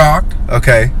Hart, The Rock.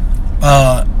 Okay.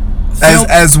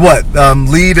 As what?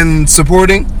 Lead and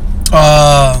supporting?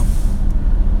 All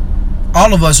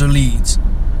of us are leads.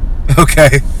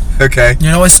 Okay. You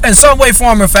know, it's in some way,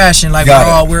 form, or fashion. Like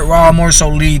we're all more so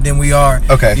lead than we are.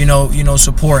 Okay. You know,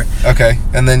 support. Okay.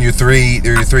 And then your 3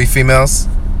 females.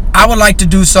 I would like to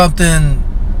do something.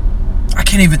 I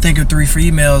can't even think of 3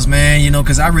 females, man. You know,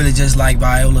 because I really just like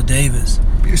Viola Davis.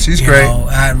 She's great. Know,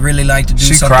 I'd really like to do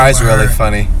something. She cries really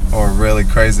funny or really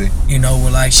crazy. You know,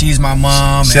 like she's my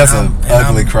mom. She has an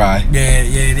ugly cry. Yeah,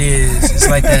 it is. It's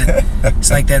like that. It's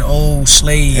like that old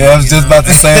slave. Yeah, I was just about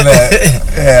to say that.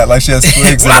 Yeah, like she has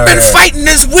twigs in her I've been hair. fighting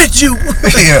this with you.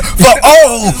 Yeah, for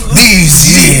all these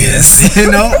years.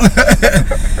 You know.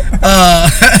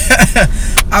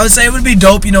 I would say it would be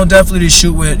dope. You know, definitely to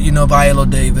shoot with Viola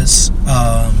Davis.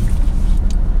 I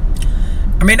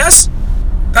mean, that's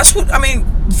what I mean.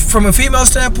 From a female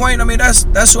standpoint, I mean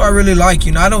that's who I really like.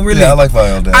 You know, I don't really. Yeah, I like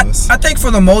Viola Davis. I think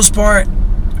for the most part,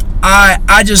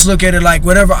 I just look at it like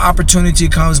whatever opportunity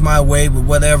comes my way with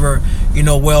whatever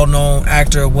well-known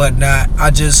actor or whatnot.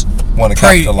 I just want to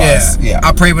capitalize. Yeah.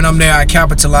 I pray when I'm there, I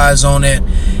capitalize on it,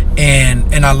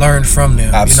 and I learn from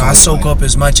them. Absolutely. I soak up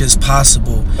as much as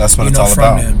possible. That's what it's all from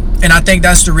about. them. And I think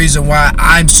that's the reason why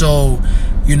I'm so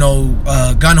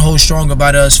gun-ho strong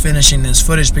about us finishing this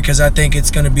footage, because I think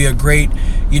it's going to be a great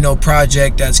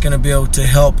project that's going to be able to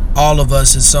help all of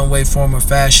us in some way, form, or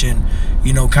fashion,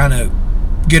 kind of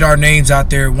get our names out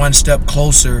there one step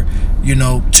closer,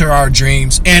 to our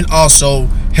dreams, and also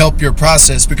help your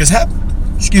process, because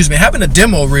having a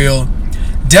demo reel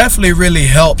definitely really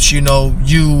helps you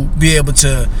be able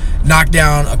to knock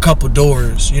down a couple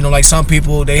doors. Like some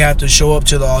people, they have to show up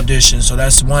to the audition, so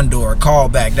that's one door. Call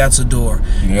back, that's a door.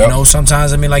 Yep.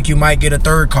 Sometimes like you might get a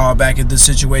third call back if the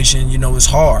situation is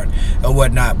hard or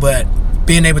whatnot, but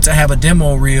being able to have a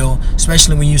demo reel,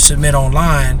 especially when you submit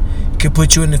online, could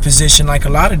put you in a position like a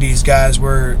lot of these guys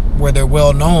where they're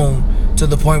well known to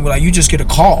the point where like you just get a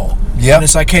call. Yeah. And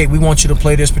it's like, hey, we want you to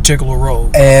play this particular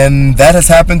role. And that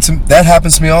happens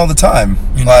to me all the time.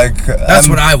 Like that's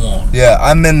what I want. Yeah,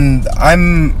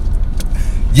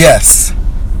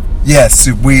 Yes,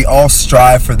 we all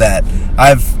strive for that.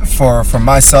 For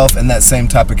myself in that same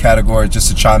type of category, just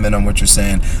to chime in on what you're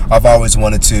saying, I've always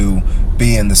wanted to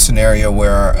be in the scenario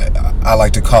where I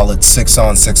like to call it 6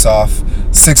 on, 6 off.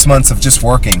 6 months of just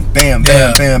working, bam,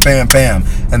 bam, bam, bam, bam,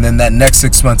 and then that next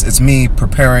 6 months, it's me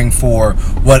preparing for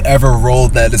whatever role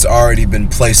that has already been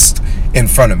placed in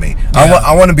front of me.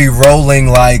 I want to be rolling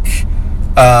like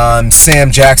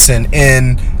Sam Jackson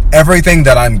in everything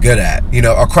that I'm good at,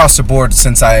 across the board.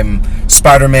 Since I'm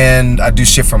Spider-Man, I do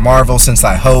shit for Marvel. Since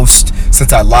I host,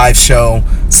 since I live show,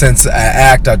 since I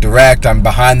act, I direct, I'm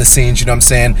behind the scenes, you know what I'm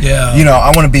saying? Yeah.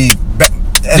 I want to be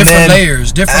different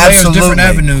layers, different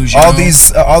avenues. All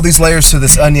these layers to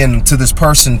this onion, to this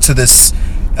person, to this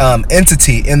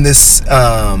entity in this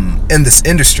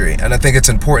industry. And I think it's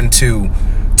important to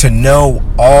know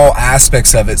all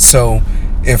aspects of it. So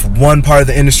if one part of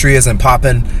the industry isn't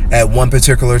popping at one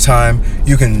particular time,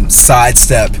 you can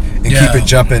sidestep and keep it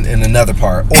jumping in another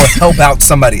part, or help out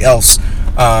somebody else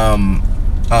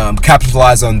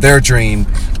capitalize on their dream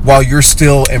while you're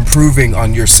still improving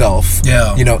on yourself.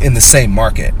 In the same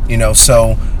market.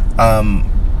 So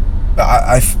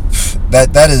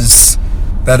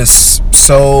that is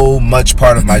so much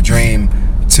part of my dream,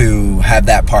 to have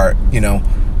that part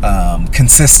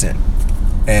consistent.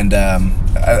 And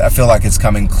I feel like it's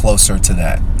coming closer to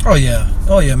that. Oh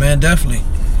yeah, man, definitely.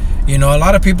 A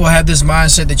lot of people have this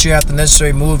mindset that you have to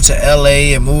necessarily move to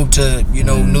LA and move to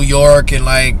New York and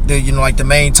like the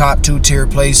main top 2-tier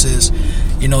places,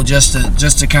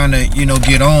 just to kind of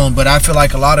get on. But I feel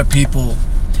like a lot of people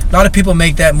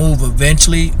make that move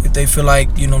eventually if they feel like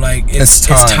it's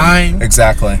time.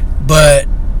 Exactly. But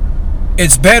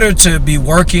it's better to be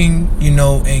working,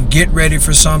 and get ready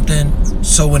for something,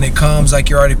 so when it comes, like,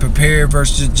 you're already prepared,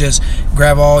 versus just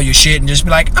grab all your shit and just be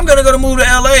like, I'm gonna move to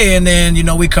LA, and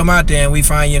then we come out there and we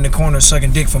find you in the corner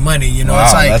sucking dick for money. Wow,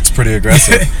 it's like, that's pretty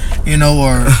aggressive.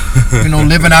 or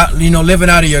living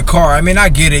out of your car. I mean, I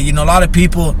get it. A lot of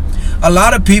people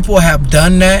have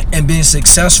done that and been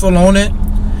successful on it.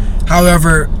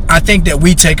 However, I think that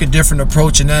we take a different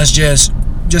approach, and that's just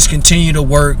continue to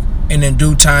work, and in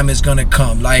due time it's gonna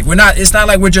come. Like, it's not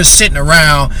like we're just sitting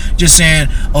around just saying,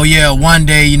 oh yeah, one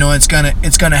day it's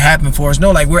gonna happen for us.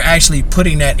 No, like, we're actually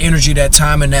putting that energy, that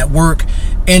time, and that work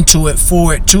into it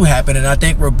for it to happen. And I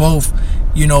think we're both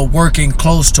working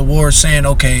close towards saying,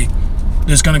 okay,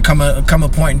 there's gonna come a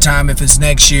point in time, if it's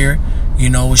next year,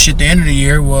 shit, the end of the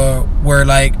year, where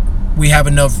like we have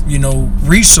enough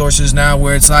resources now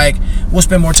where it's like we'll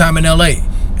spend more time in LA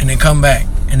and then come back,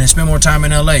 and then spend more time in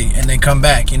LA and then come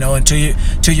back,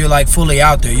 until you're like fully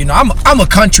out there. I'm a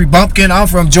country bumpkin. I'm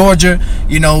from Georgia,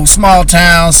 small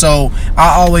town. So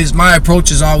my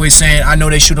approach is always saying, I know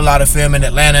they shoot a lot of film in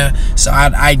Atlanta, so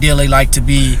I'd ideally like to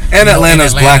be. And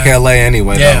Atlanta's Black LA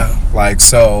anyway, though. Like,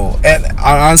 so, and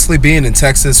honestly, being in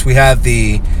Texas, we have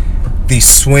the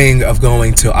swing of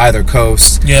going to either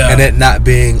coast, and it not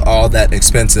being all that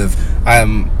expensive.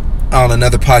 On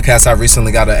another podcast, I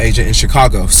recently got an agent in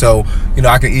Chicago, so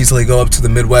I can easily go up to the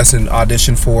Midwest and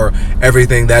audition for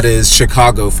everything that is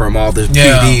Chicago, from all the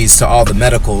PDs to all the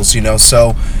medicals,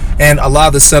 so, and a lot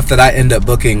of the stuff that I end up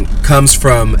booking comes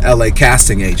from LA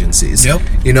casting agencies.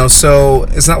 So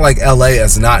it's not like LA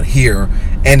is not here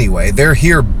anyway. They're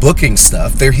here booking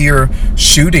stuff, they're here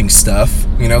shooting stuff,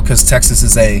 because Texas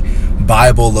is a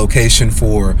viable location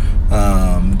for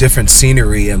different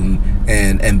scenery and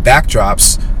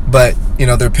backdrops. But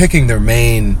they're picking their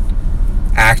main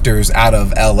actors out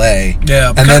of LA,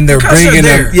 and then they're bringing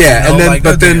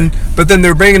them, but then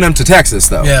they're bringing them to Texas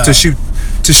though, to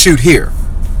shoot here,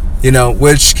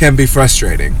 which can be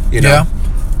frustrating,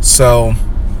 So,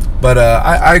 but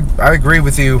I agree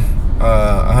with you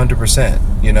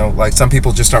 100%. Like, some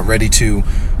people just aren't ready to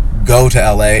go to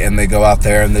LA, and they go out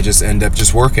there and they just end up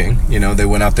just working. They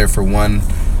went out there for one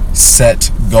set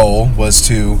goal, was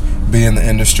to be in the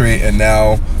industry, and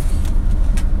now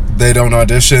they don't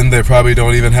audition. They probably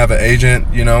don't even have an agent.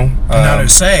 And now they're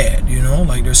sad.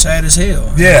 Like, they're sad as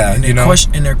hell. Yeah,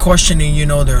 and they're questioning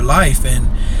their life,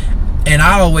 and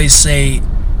I always say,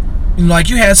 like,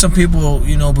 you had some people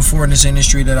before in this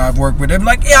industry that I've worked with, they're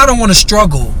like, I don't want to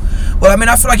struggle. Well, I mean,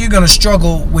 I feel like you're gonna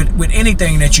struggle with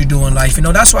anything that you do in life.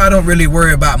 That's why I don't really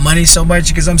worry about money so much,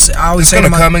 because I always say, it's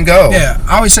gonna come and go. Yeah,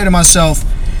 I always say to myself,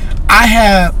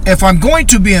 if I'm going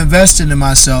to be investing in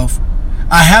myself,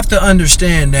 I have to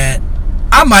understand that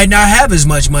I might not have as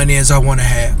much money as I want to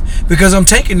have, because I'm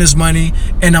taking this money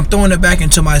and I'm throwing it back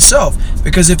into myself.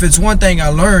 Because if it's one thing I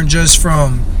learned just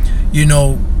from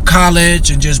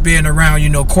college and just being around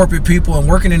corporate people and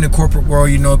working in the corporate world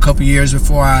a couple years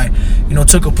before I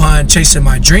took upon chasing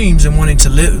my dreams and wanting to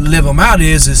live them out,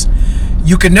 is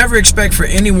you can never expect for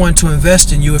anyone to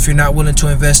invest in you if you're not willing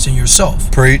to invest in yourself.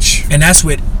 Preach. And that's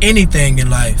with anything in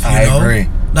life. I agree.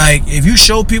 Like, if you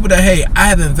show people that, hey, I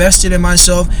have invested in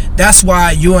myself, that's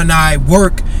why you and I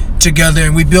work together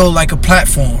and we build like a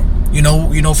platform. You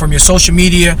know, from your social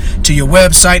media to your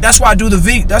website. That's why I do the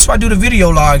video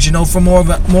logs. You know, for more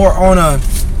on a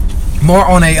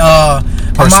modeling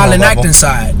acting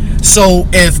side. So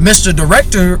if Mr.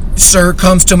 Director Sir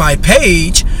comes to my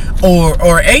page,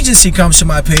 or agency comes to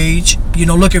my page, you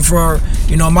know, looking for,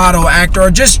 you know, a model, actor,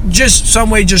 or just some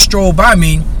way just stroll by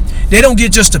me, they don't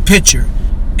get just a picture.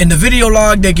 In the video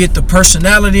log, they get the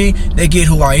personality, they get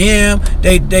who I am,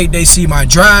 they see my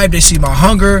drive, they see my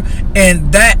hunger,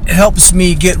 and that helps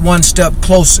me get one step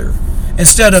closer.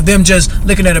 Instead of them just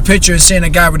looking at a picture and seeing a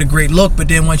guy with a great look, but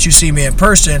then once you see me in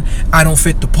person, I don't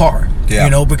fit the par. Yeah.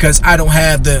 You know, because I don't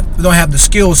have the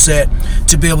skill set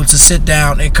to be able to sit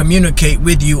down and communicate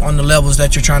with you on the levels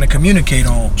that you're trying to communicate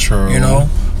on. True. You know?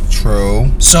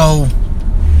 True. So,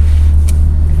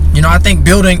 you know, I think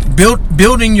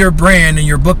building your brand and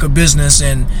your book of business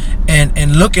and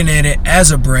looking at it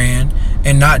as a brand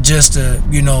and not just an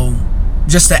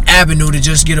avenue to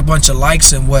just get a bunch of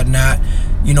likes and whatnot,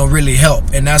 you know, really help.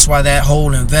 And that's why that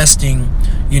whole investing,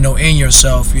 you know, in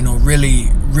yourself, you know,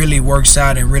 really works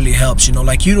out and really helps. You know,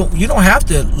 like you don't have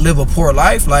to live a poor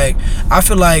life. Like, I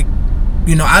feel like,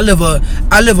 you know, I live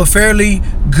a fairly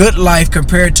good life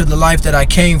compared to the life that I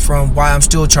came from, while I'm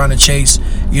still trying to chase,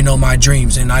 you know, my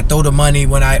dreams. And I throw the money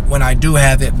when I do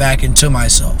have it back into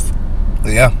myself.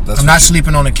 Yeah, I'm not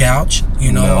sleeping on the couch.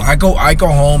 You know, No. I go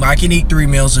home. I can eat 3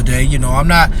 meals a day. You know, I'm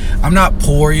not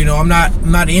poor. You know, I'm not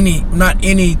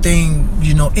anything.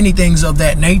 You know, anything's of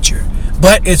that nature.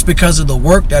 But it's because of the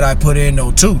work that I put in,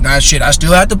 though, too. Now, shit, I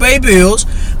still have to pay bills.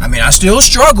 I mean, I still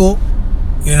struggle.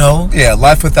 You know. Yeah,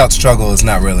 life without struggle is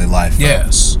not really life. Though.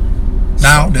 Yes.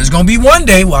 Now, there's going to be one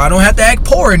day where I don't have to act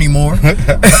poor anymore.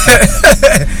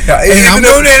 Yeah,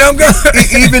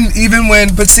 even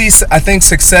when, but see, I think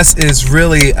success is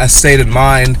really a state of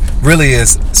mind,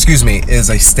 is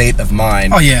a state of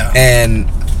mind. Oh, yeah. And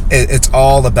it's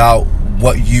all about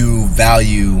what you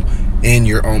value in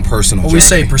your own personal journey. We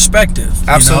say perspective.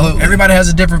 Absolutely. You know? Everybody has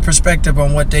a different perspective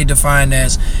on what they define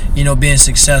as, you know, being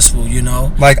successful, you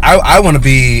know. Like, I want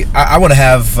to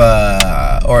have,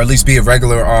 or at least be a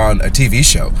regular on a TV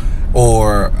show,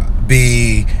 or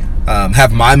be,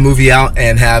 have my movie out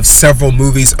and have several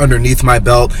movies underneath my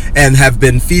belt and have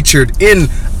been featured in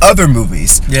other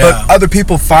movies. Yeah. But other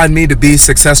people find me to be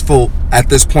successful at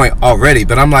this point already.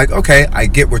 But I'm like, okay, I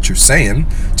get what you're saying,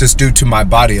 just due to my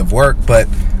body of work, but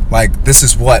like, this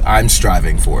is what I'm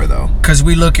striving for, though. Because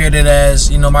we look at it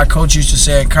as, you know, my coach used to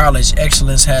say in college,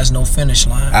 excellence has no finish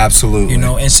line. Absolutely. You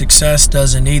know, and success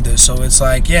doesn't either. So it's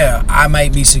like, yeah, I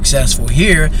might be successful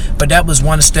here, but that was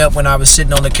one step when I was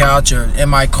sitting on the couch or in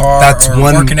my car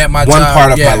working at my job. One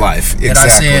part of my life. Exactly. And I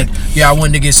said, yeah, I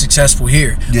wanted to get successful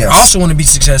here. Yes. I also want to be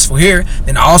successful here,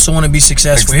 and I also want to be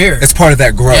successful here. It's part of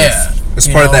that growth. Yeah. It's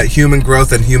part of that human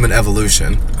growth and human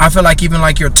evolution. I feel like even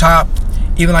like your top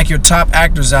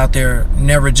actors out there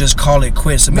never just call it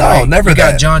quits. I mean, No, never you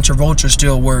got that. John Travolta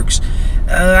still works.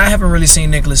 I haven't really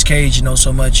seen Nicolas Cage, you know,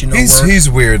 so much. You know, He's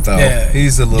weird though. Yeah.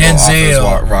 He's a little Denzel.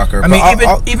 off his rocker. I mean,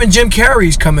 But even Jim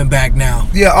Carrey's coming back now.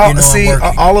 Yeah, you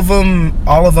know, all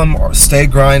of them stay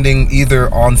grinding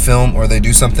either on film or they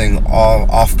do something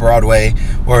off Broadway,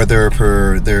 or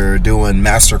they're doing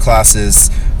master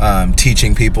classes,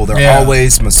 teaching people. They're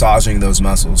always massaging those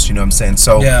muscles. You know what I'm saying?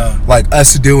 So, like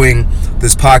us doing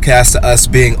this podcast, to us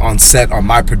being on set on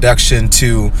my production,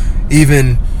 to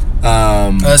even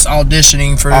us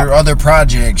auditioning for other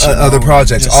projects. Other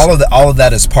projects. All of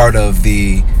that is part of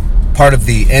the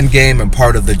end game and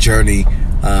part of the journey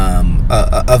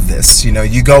of this. You know,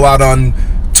 you go out on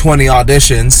 20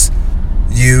 auditions,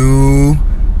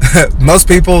 most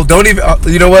people don't even,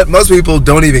 you know what? Most people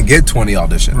don't even get 20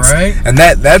 auditions. Right. And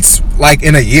that's like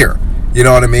in a year. You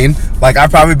know what I mean? Like,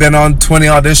 I've probably been on 20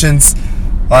 auditions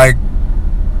like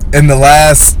in the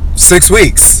last 6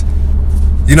 weeks.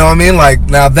 You know what I mean? Like,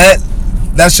 now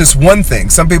that's just one thing.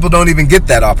 Some people don't even get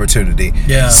that opportunity.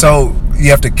 Yeah. So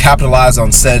you have to capitalize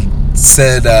on said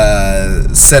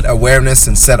awareness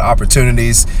and said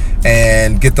opportunities,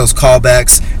 and get those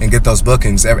callbacks and get those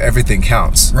bookings. Everything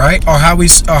counts. Right. Or how we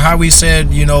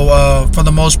said, you know, for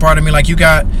the most part, I mean, like you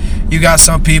got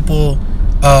some people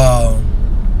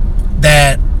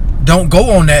that don't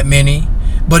go on that many,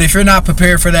 but if you're not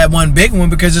prepared for that one big one,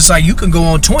 because it's like you can go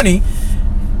on 20.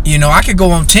 You know, I could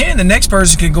go on 10. The next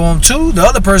person can go on 2. The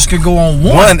other person can go on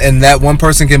 1. And that one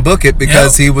person can book it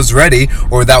because he was ready,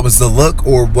 or that was the look,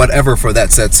 or whatever for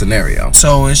that set scenario.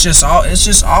 So it's just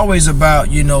always about,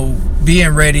 you know,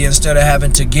 being ready instead of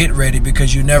having to get ready,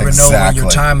 because you never know when your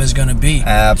time is going to be.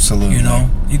 Absolutely. You know,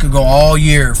 you could go all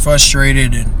year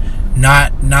frustrated and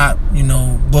not you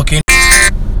know, booking.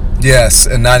 Yes,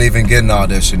 and not even get an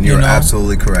audition. You're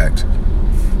absolutely correct.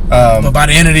 But by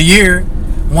the end of the year,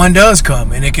 one does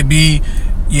come, and it could be,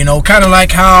 kind of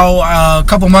like how a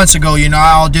couple months ago,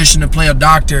 I auditioned to play a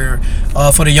doctor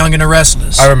for The Young and the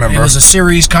Restless. I remember. It was a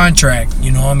series contract,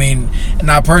 and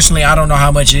now personally, I don't know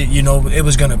how much it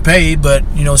was going to pay, but,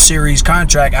 series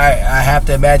contract, I have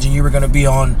to imagine you were going to be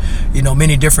on,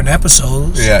 many different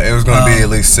episodes. Yeah, it was going to be at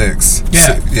least 6.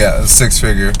 Yeah. 6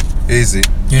 figure. Easy.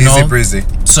 Easy breezy.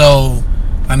 So,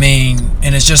 and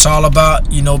it's just all about,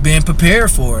 being prepared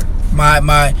for it.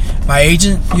 My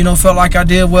agent, felt like I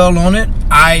did well on it.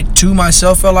 I, too,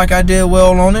 myself felt like I did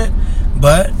well on it.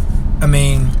 But,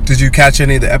 did you catch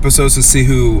any of the episodes to see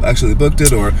who actually booked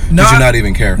it, or did you not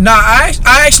even care? No, I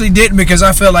actually didn't, because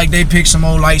I felt like they picked some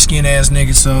old light-skinned ass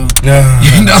niggas, so,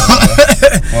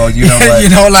 Well, you know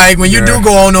what? like, when you do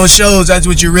go on those shows, that's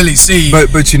what you really see.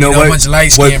 But you know what? A bunch of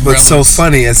light-skinned what's so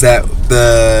funny is that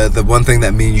the one thing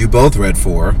that me and you both read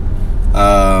for,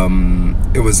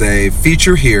 it was a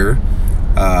feature here.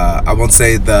 I won't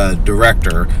say the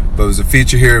director, but it was a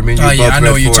feature here. Me and you both read for. I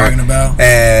know what you're talking about.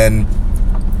 And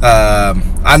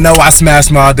I know I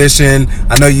smashed my audition.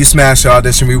 I know you smashed your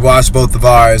audition. We watched both of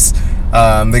ours.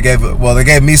 They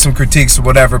gave me some critiques or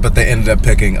whatever, but they ended up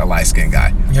picking a light-skinned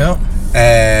guy. Yep.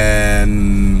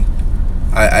 And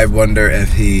I wonder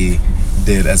if he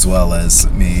did as well as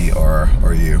me or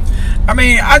you.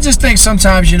 I just think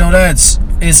sometimes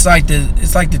it's like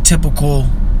the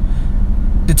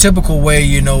typical way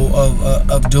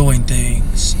of doing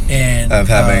things, and of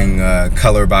having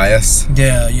color bias.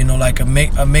 Yeah, like a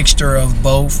mixture of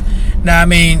both. Now,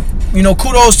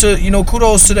 kudos to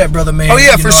that brother, man. Oh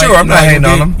yeah, for sure. I'm not hating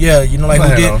on him. Yeah,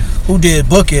 who did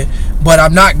book it, but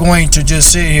I'm not going to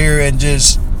just sit here and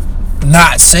just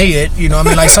not say it.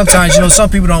 Like sometimes some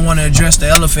people don't want to address the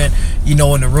elephant in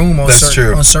the room on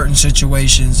certain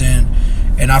situations,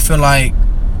 and I feel like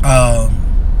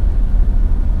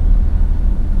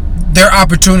their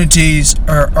opportunities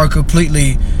are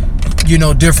completely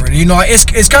different.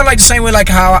 It's kind of like the same way like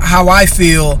how I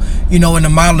feel in the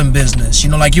modeling business.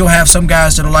 Like you'll have some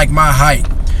guys that are like my height.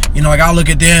 Like I'll look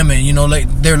at them and like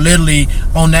they're literally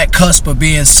on that cusp of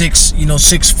being 6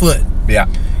 foot. Yeah.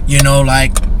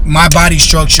 Like my body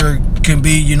structure can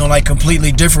be like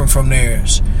completely different from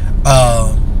theirs,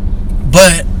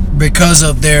 but because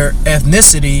of their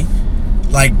ethnicity,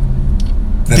 like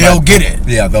they'll get it.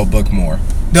 Yeah, they'll book more.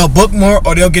 They'll book more,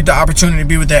 or they'll get the opportunity to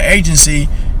be with that agency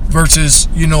versus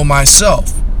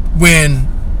myself. When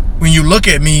you look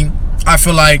at me, I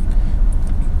feel like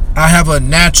I have a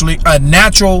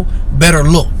natural better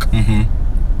look. Mm-hmm.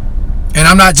 And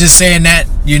I'm not just saying that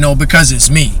because it's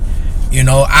me.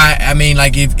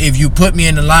 Like if you put me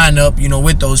in the lineup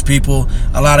with those people,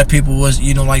 a lot of people was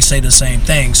like say the same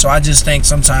thing. So I just think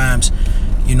sometimes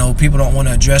people don't want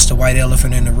to address the white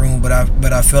elephant in the room, but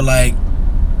I feel like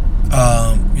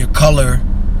your color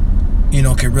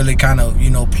can really kind of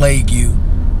plague you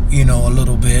a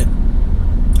little bit,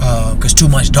 because too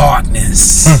much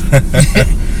darkness.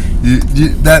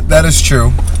 That is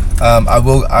true. I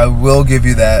will give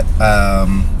you that.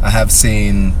 I have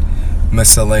seen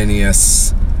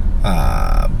miscellaneous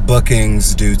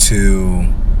bookings due to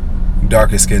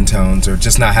darker skin tones, or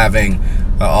just not having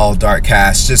all dark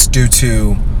cast, just due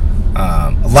to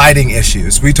lighting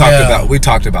issues. We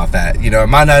talked about that. It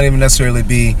might not even necessarily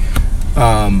be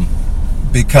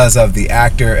because of the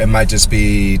actor. It might just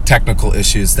be technical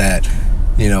issues that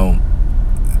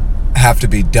have to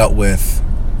be dealt with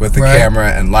the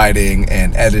camera and lighting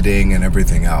and editing and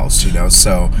everything else.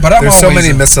 So there's so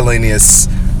many miscellaneous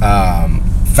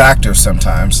factors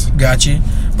sometimes. Got you.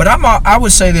 But I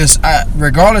would say this,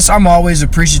 regardless, I'm always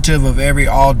appreciative of every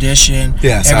audition,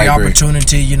 every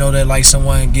opportunity, that like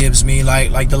someone gives me,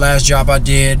 like the last job I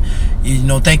did,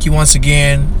 thank you once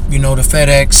again, the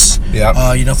FedEx,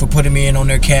 for putting me in on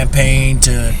their campaign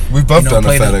to. We've both done the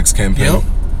FedEx campaign.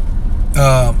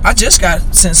 I just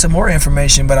got sent some more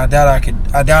information, but I doubt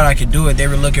I could do it. They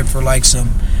were looking for like some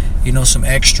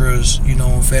extras,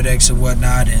 on FedEx and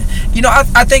whatnot, and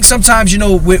I think sometimes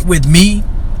with me,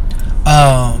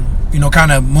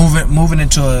 kind of moving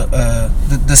into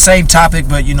the same topic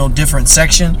but different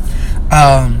section.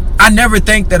 I never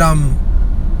think that I'm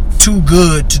too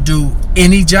good to do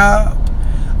any job,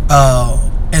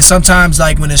 and sometimes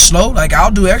like when it's slow, like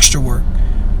I'll do extra work.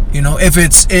 If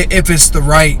it's the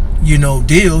right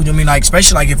deal. Like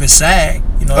especially like if it's SAG,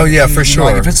 You know, Oh yeah, for you know, sure.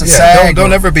 like if it's a yeah, SAG,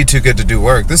 don't ever be too good to do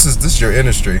work. This is your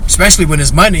industry, especially when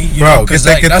it's money, you bro. know, Get because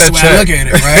that's that the way check. I look at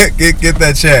it, right? get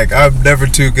that check. I'm never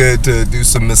too good to do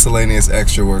some miscellaneous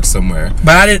extra work somewhere.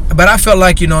 But I felt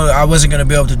like, you know, I wasn't gonna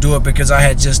be able to do it because I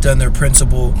had just done their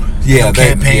principal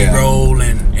campaign role,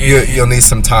 and you'll need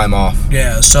some time off.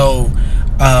 Yeah, so,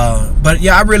 but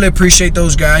yeah, I really appreciate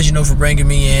those guys, you know, for bringing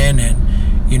me in,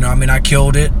 and you know, I mean, I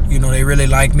killed it. You know, they really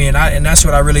like me, and that's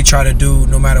what I really try to do,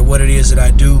 no matter what it is that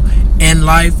I do in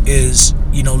life, is,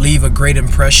 you know, leave a great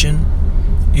impression,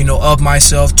 you know, of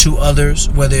myself to others,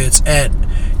 whether it's at,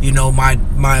 you know, my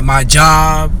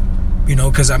job, you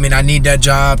know, because I mean, I need that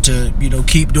job to, you know,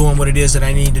 keep doing what it is that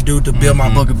I need to do to build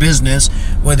my book of business,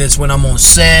 whether it's when I'm on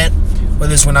set,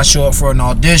 whether it's when I show up for an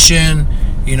audition,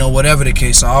 you know, whatever the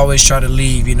case. I always try to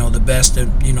leave, you know, the best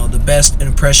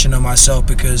impression of myself,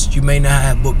 because you may not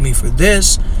have booked me for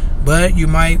this, but you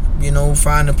might, you know,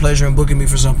 find a pleasure in booking me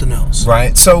for something else.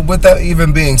 Right. So with that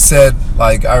even being said,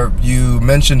 like you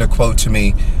mentioned a quote to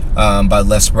me by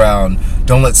Les Brown: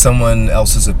 "Don't let someone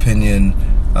else's opinion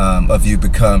of you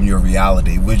become your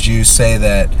reality." Would you say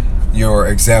that your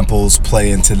examples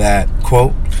play into that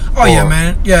quote? Oh, yeah,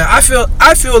 man. Yeah, I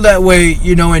feel that way,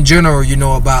 you know, in general, you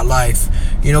know, about life,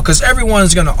 you know, because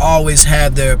everyone's gonna always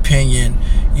have their opinion,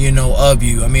 you know, of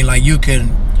you. I mean, like, you can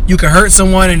hurt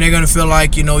someone and they're gonna feel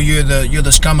like, you know, you're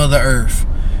the scum of the earth.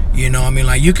 You know, I mean,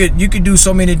 like, you could do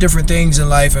so many different things in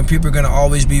life, and people are gonna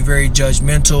always be very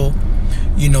judgmental,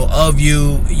 you know, of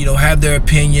you, you know, have their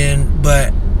opinion,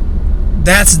 but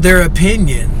that's their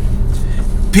opinion.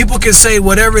 People can say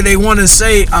whatever they want to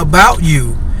say about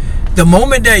you. The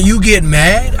moment that you get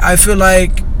mad, I feel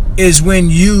like, is when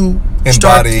you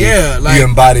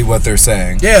embody what they're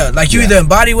saying. Yeah, like you either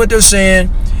embody what they're saying,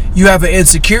 you have an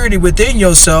insecurity within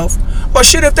yourself, or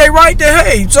shit, if they right, then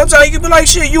hey, sometimes you can be like,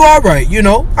 shit, you all right, you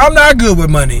know, I'm not good with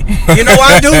money, you know,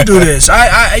 I do this,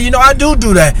 I you know, I do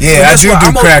that. Yeah, I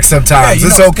do crack sometimes.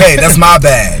 It's okay, that's my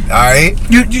bad. All right.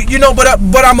 You know, but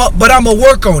I'm a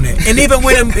work on it. And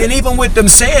even with them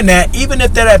saying that, even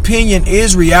if that opinion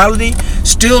is reality,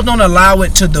 still don't allow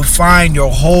it to define your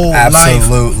whole life.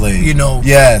 Absolutely. You know.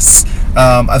 Yes.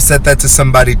 I've said that to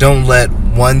somebody. Don't let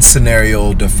one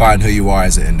scenario define who you are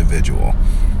as an individual.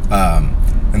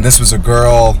 And this was a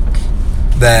girl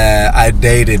that I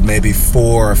dated maybe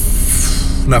 4 or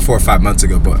 5 months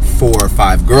ago, but 4 or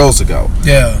 5 girls ago.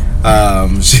 Yeah.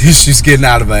 She's getting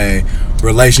out of a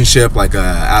relationship, like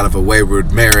out of a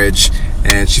wayward marriage,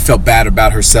 and she felt bad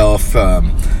about herself,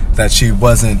 that she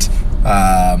wasn't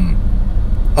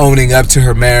owning up to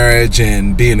her marriage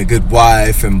and being a good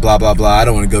wife and blah blah blah. I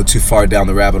don't want to go too far down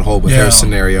the rabbit hole with her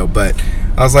scenario, but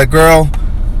I was like, girl,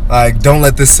 like, don't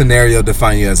let this scenario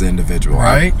define you as an individual,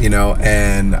 right? You know,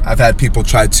 and I've had people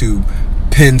try to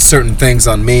pin certain things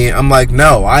on me. I'm like,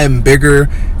 no, I am bigger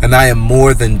and I am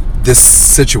more than this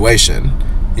situation,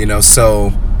 you know.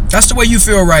 So that's the way you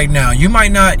feel right now. You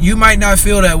might not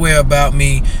feel that way about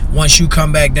me once you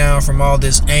come back down from all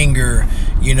this anger,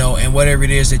 you know, and whatever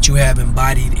it is that you have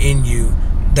embodied in you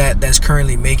that's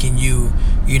currently making you,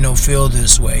 you know, feel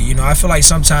this way. You know, I feel like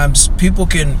sometimes people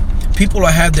will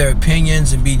have their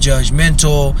opinions and be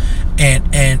judgmental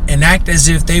and act as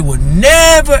if they would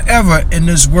never ever in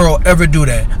this world ever do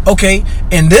that. Okay,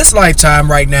 in this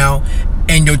lifetime right now,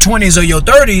 in your 20s or your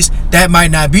 30s, that might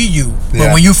not be you.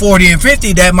 But when you're 40 and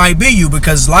 50, that might be you,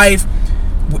 because life,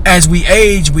 as we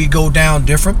age, we go down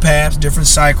different paths, different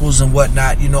cycles and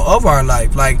whatnot, you know, of our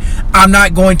life. Like, I'm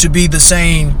not going to be the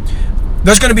same.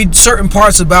 There's going to be certain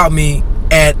parts about me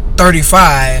at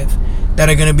 35 that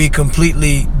are going to be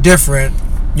completely different,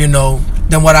 you know,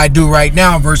 than what I do right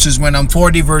now versus when I'm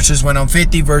 40, versus when I'm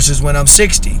 50, versus when I'm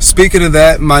 60. Speaking of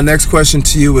that, my next question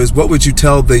to you is, what would you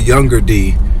tell the younger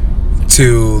D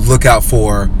to look out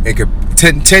for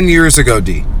 10 years ago,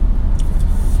 D?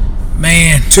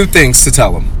 Man. 2 things to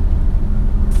tell them.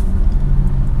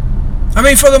 I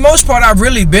mean, for the most part, I've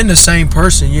really been the same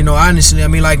person, you know, honestly. I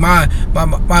mean, like, my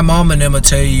mom and them will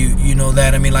tell you, you know,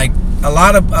 that. I mean, like, a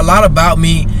lot about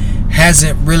me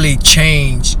hasn't really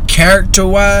changed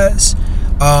character-wise,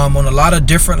 on a lot of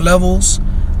different levels.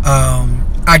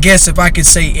 I guess if I could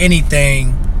say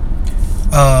anything,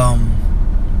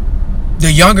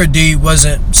 the younger D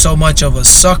wasn't so much of a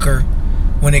sucker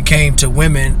when it came to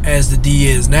women as the D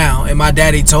is now. And my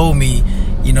daddy told me,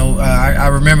 you know, I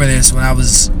remember this when I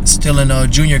was still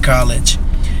in junior college.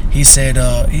 He said,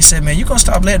 man, you're gonna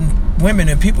stop letting women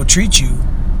and people treat you,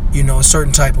 you know, a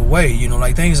certain type of way. You know,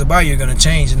 like, things about you are gonna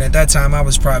change. And at that time, I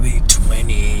was probably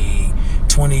 20,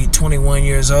 21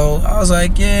 years old. I was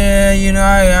like, yeah, you know,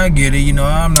 I get it. You know,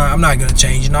 I'm not gonna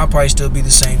change. You know, I'll probably still be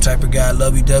the same type of guy,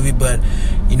 lovey-dovey. But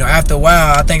you know, after a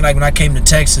while, I think like when I came to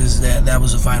Texas, that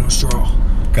was the final straw.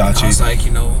 Got you. I was like,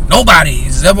 you know, nobody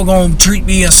is ever gonna treat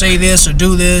me or say this or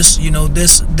do this, you know,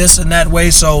 this and that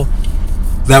way. So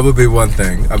that would be one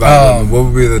thing about women. What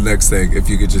would be the next thing if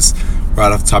you could just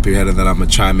right off the top of your head, and then I'm gonna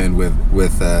chime in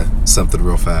with something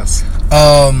real fast.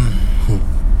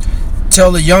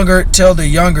 Tell the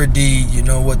younger D, you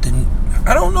know what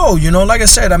I don't know, you know, like I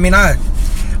said, I mean, I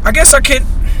guess I can,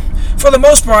 for the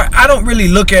most part, I don't really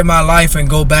look at my life and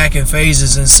go back in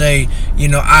phases and say, you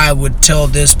know, I would tell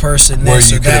this person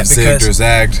this or that, zigged or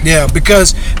zagged. Yeah,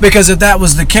 because if that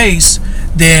was the case,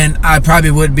 then I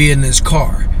probably would be in this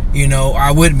car. You know,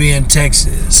 I would be in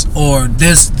Texas, or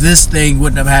this thing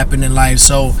wouldn't have happened in life.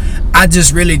 So I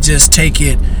just really just take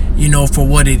it, you know, for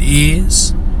what it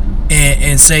is,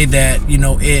 and say that, you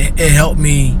know, it helped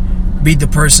me be the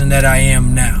person that I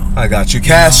am now. I got you.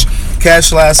 Cash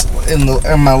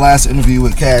in my last interview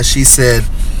with Cash, she said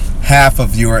half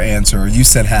of your answer, or you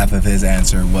said half of his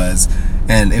answer was,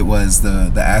 and it was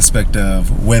the aspect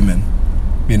of women.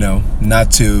 You know,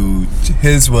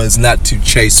 his was not to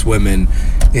chase women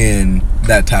in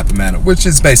that type of manner, which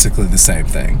is basically the same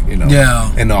thing, you know,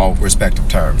 yeah, in all respective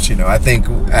terms. You know, I think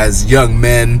as young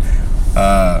men,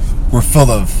 we're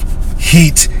full of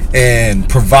heat and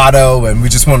bravado, and we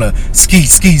just want to skeet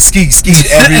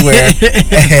everywhere,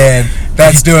 and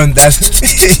that's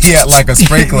yeah, like a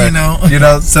sprinkler, you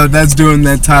know, so that's doing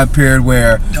that time period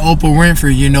where the Oprah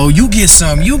Winfrey, you know, you get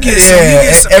some,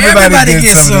 everybody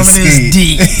gets some of this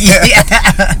D.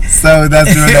 Yeah. So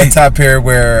that's during that time period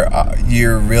where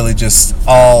you're really just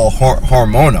all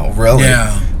hormonal, really,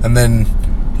 yeah, and then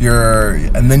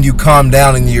you calm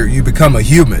down and you become a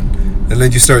human. And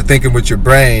then you start thinking with your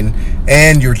brain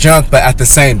and your junk, but at the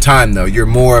same time, though, you're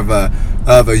more of a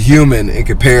human in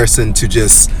comparison to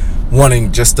just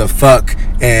wanting just to fuck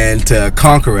and to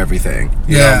conquer everything.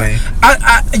 You know what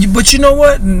I mean? But you know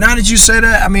what? Now that you say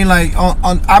that, I mean, like,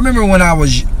 I remember when I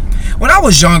was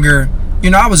younger,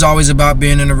 you know, I was always about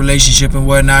being in a relationship and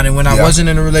whatnot. And when I wasn't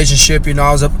in a relationship, you know,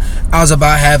 I was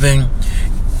about having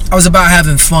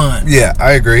fun. Yeah,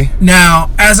 I agree. Now,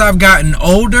 as I've gotten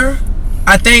older,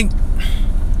 I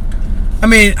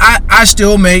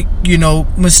still make, you know,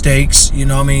 mistakes. You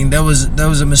know, I mean, there was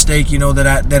a mistake, you know,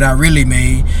 that I really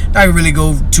made. I didn't really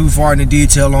go too far into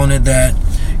detail on it, that,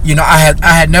 you know, I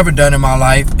had never done in my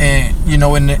life, and, you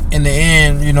know, in the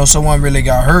end, you know, someone really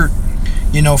got hurt,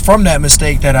 you know, from that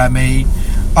mistake that I made.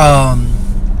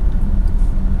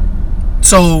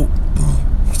 So,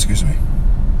 excuse me.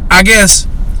 I guess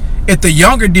if the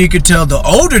younger D could tell the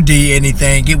older D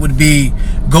anything, it would be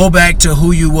go back to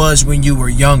who you was when you were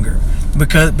younger.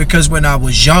 Because when I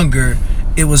was younger,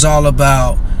 it was all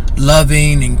about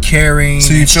loving and caring.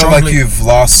 So you feel like you've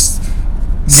lost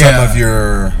some of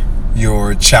your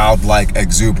childlike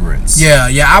exuberance. Yeah.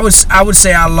 I would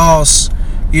say I lost,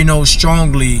 you know,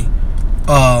 strongly.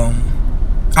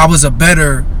 I was a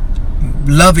better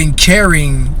loving,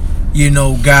 caring, you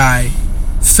know, guy,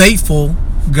 faithful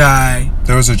guy.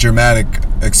 There was a dramatic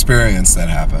experience that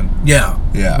happened. Yeah.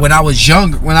 When I was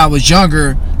younger,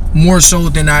 more so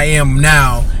than I am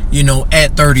now, you know,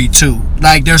 at 32.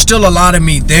 Like, there's still a lot of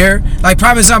me there. Like,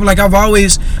 prime example, like, I've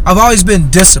always been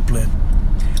disciplined.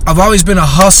 I've always been a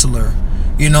hustler.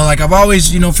 You know, like, I've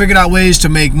always, you know, figured out ways to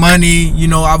make money. You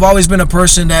know, I've always been a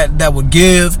person that would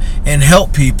give and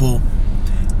help people.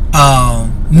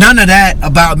 None of that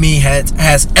about me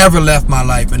has ever left my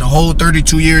life in the whole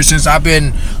 32 years since I've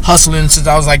been hustling since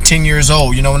I was like 10 years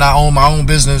old. You know, when I owned my own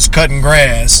business cutting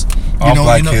grass. All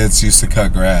black kids used to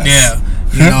cut grass. Yeah,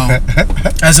 you know,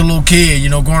 as a little kid, you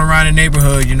know, going around the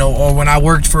neighborhood, you know, or when I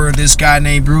worked for this guy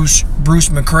named Bruce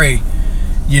McCray,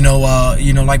 you know,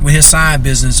 like with his sign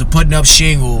business of putting up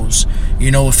shingles, you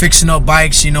know, fixing up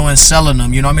bikes, you know, and selling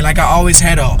them. You know, I mean, like, I always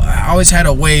had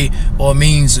a way or a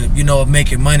means of, you know, of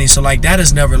making money. So, like, that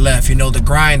has never left. You know, the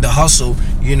grind, the hustle,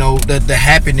 you know, the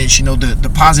happiness, you know,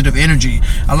 the positive energy.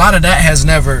 A lot of that has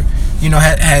never, you know,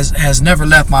 has never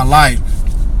left my life.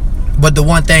 But the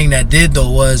one thing that did,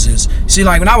 though, see,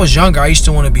 like, when I was younger, I used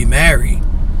to want to be married.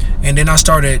 And then I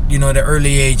started, you know, at an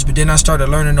early age. But then I started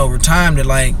learning over time that,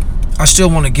 like, I still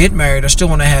want to get married. I still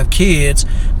want to have kids.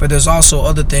 But there's also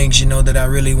other things, you know, that I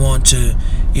really want to,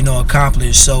 you know,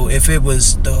 accomplish. So if it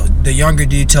was the younger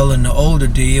D telling the older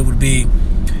D, it would be,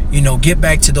 you know, get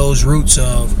back to those roots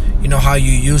of, you know, how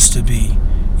you used to be.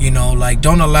 You know, like,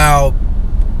 don't allow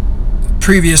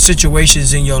previous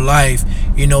situations in your life,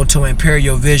 you know, to impair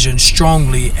your vision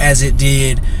strongly as it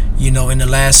did, you know, in the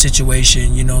last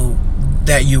situation, you know,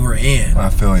 that you were in. I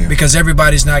feel you. Because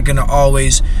everybody's not gonna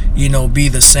always, be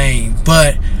the same.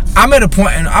 But I'm at a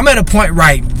point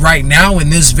right now in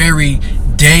this very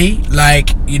day, like,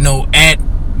 at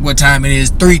what time it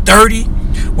is, 3:30,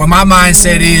 where my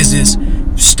mindset is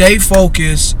stay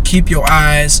focused, keep your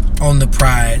eyes on the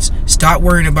prize, stop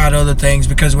worrying about other things.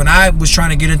 Because when I was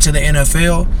trying to get into the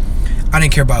NFL, I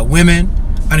didn't care about women,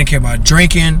 I didn't care about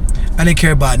drinking, I didn't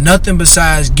care about nothing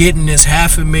besides getting this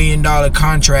 $500,000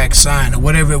 contract signed, or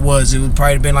whatever it was. It would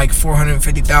probably have been like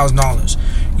 $450,000,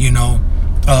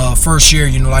 first year,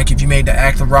 like if you made the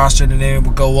active roster, then it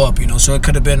would go up, so it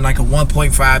could have been like a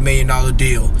 $1.5 million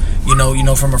deal,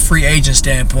 from a free agent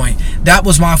standpoint. That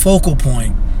was my focal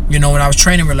point. When I was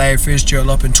training with Larry Fitzgerald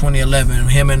up in 2011,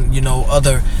 him and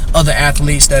other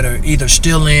athletes that are either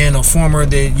still in or former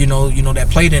that that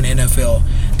played in the NFL.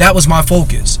 That was my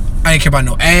focus. I didn't care about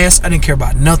no ass. I didn't care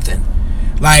about nothing.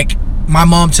 Like, my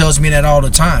mom tells me that all the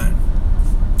time,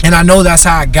 and I know that's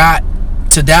how I got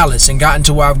to Dallas and gotten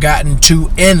to where I've gotten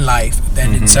to in life.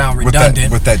 That didn't sound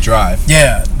redundant. With that drive.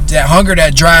 Yeah, that hunger,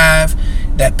 that drive,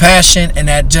 that passion, and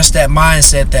that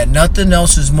mindset that nothing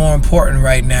else is more important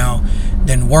right now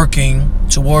than working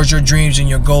towards your dreams and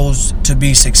your goals to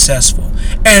be successful.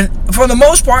 And for the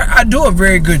most part, I do a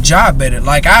very good job at it.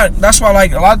 Like, that's why,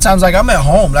 like, a lot of times, like, I'm at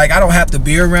home. Like, I don't have to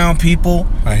be around people.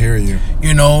 I hear you.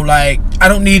 Like, I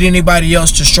don't need anybody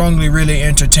else to strongly really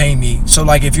entertain me. So,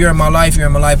 like, if you're in my life, you're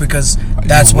in my life because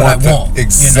that's what I want.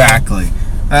 Exactly.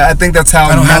 I think that's how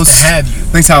I don't have to have you. I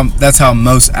think that's how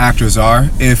most actors are.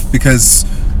 Because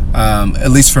at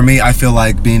least for me, I feel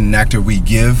like being an actor, we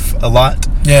give a lot.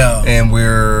 Yeah. And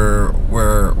we're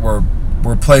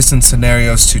placed in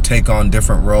scenarios to take on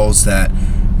different roles that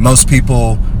most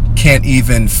people can't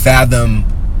even fathom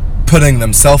putting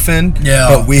themselves in. Yeah.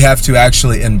 But we have to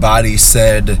actually embody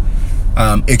said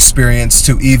experience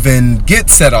to even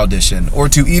get said audition, or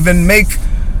to even make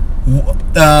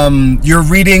your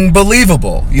reading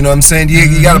believable. You know what I'm saying?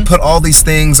 You got to put all these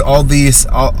things, all these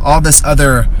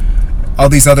other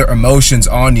emotions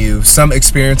on you, some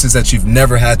experiences that you've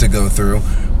never had to go through,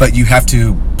 but you have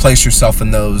to place yourself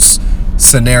in those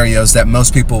scenarios that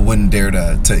most people wouldn't dare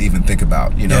to even think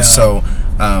about, Yeah. So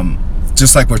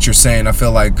just like what you're saying, I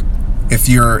feel like if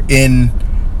you're in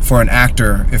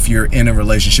a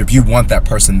relationship, you want that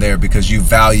person there because you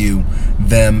value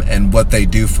them and what they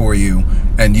do for you,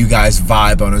 and you guys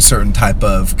vibe on a certain type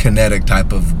of kinetic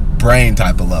type of brain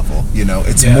type of level.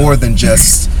 It's more than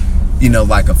just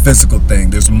like a physical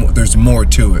thing. There's more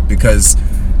to it, because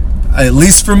at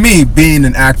least for me, being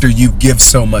an actor, you give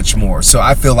so much more. So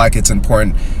I feel like it's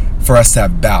important for us to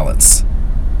have balance.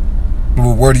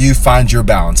 Where do you find your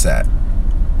balance at?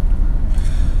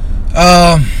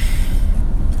 I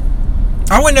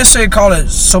wouldn't necessarily call it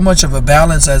so much of a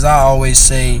balance, as I always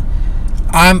say,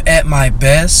 I'm at my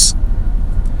best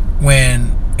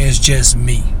when it's just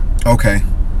me. Okay.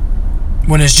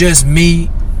 When it's just me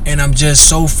and I'm just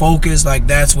so focused, like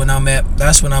that's when I'm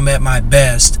at my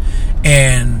best.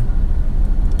 And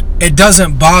it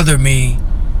doesn't bother me,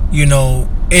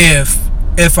 if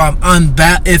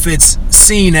it's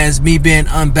seen as me being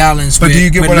unbalanced. But do you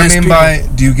get what I mean by?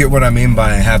 Do you get what I mean by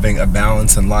having a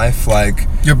balance in life? Like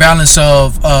your balance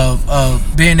of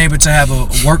being able to have a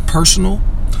work personal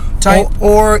type,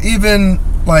 or even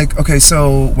like, okay,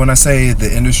 so when I say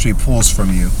the industry pulls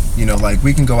from you, like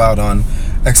we can go out on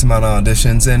X amount of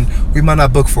auditions and we might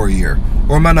not book for a year,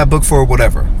 or might not book for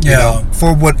whatever.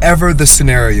 For whatever the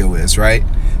scenario is, right?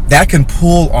 That can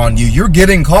pull on you. You're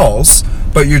getting calls,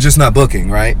 but you're just not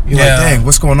booking, right? You're like, dang,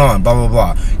 what's going on? Blah, blah,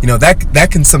 blah. That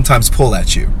can sometimes pull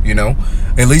at you,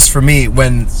 At least for me,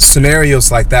 when scenarios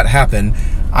like that happen,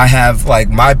 I have, like,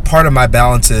 my part of my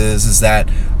balance is that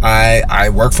I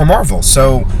work for Marvel.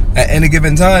 So at any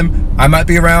given time, I might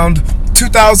be around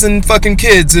 2,000 fucking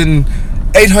kids and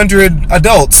 800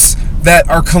 adults that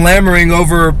are clamoring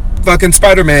over fucking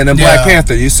Spider-Man and Black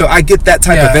Panther. So I get that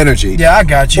type of energy. Yeah, I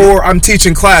got you. Or I'm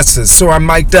teaching classes, so I'm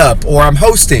mic'd up, or I'm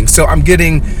hosting, so I'm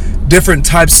getting different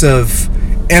types of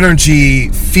energy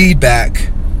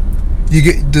feedback.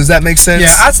 Does that make sense?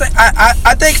 Yeah,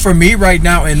 I think for me right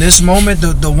now in this moment,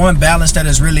 the one balance that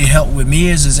has really helped with me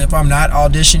is if I'm not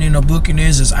auditioning or booking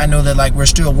is I know that, like, we're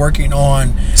still working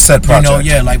on said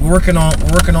project. Like we're working on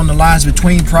the lines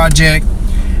between project,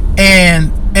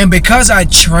 and because I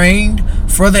trained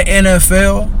for the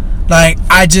NFL, like,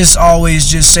 I just always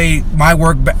just say my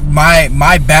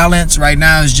balance right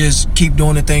now is just keep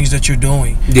doing the things that you're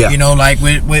doing. Yeah. Like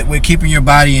with keeping your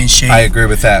body in shape. I agree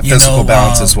with that. Physical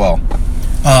balance as well.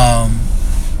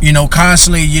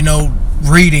 Constantly,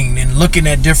 reading and looking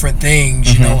at different things,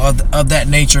 of that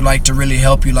nature, like to really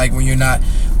help you, like when you're not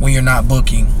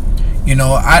booking. You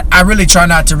know, I really try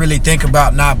not to really think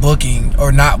about not booking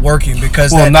or not working,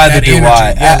 because Well, neither that do energy,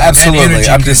 I. Absolutely.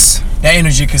 That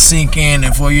energy can sink in,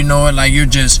 and before you know it, like you're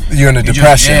in a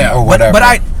depression or whatever.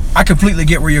 But I completely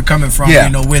get where you're coming from. Yeah.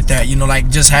 You know, with that, you know, like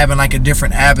just having like a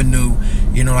different avenue,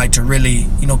 you know, like to really,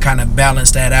 you know, kind of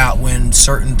balance that out when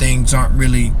certain things aren't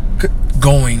really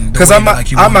going. Because I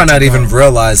might not even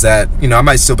realize that, you know, I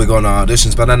might still be going to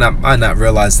auditions, but I might not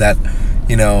realize that,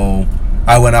 you know,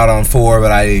 I went out on 4,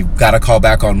 but I got a call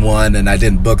back on 1, and I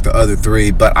didn't book the other 3.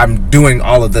 But I'm doing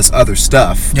all of this other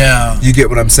stuff. Yeah. You get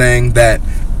what I'm saying? That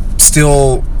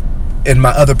still in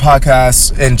my other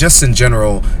podcasts and just in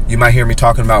general, you might hear me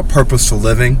talking about purposeful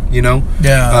living, you know?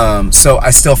 Yeah. So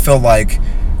I still feel like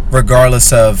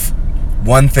regardless of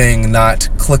one thing not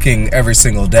clicking every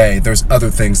single day, there's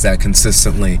other things that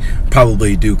consistently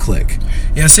probably do click.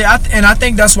 Yeah, see, I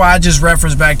think that's why I just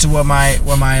referenced back to what my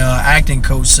acting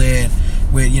coach said,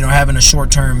 with, you know, having a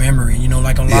short-term memory. You know,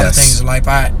 like a lot of things in life,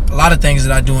 a lot of things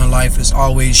that I do in life is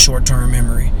always short-term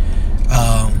memory.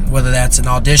 Whether that's an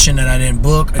audition that I didn't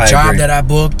book, a job that I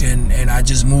booked and I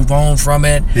just move on from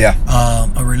it. Yeah.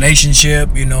 A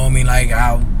relationship, you know, I mean, like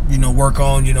I'll, you know, work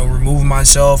on, you know, removing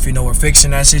myself, you know, or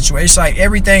fixing that situation. It's like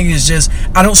everything is just,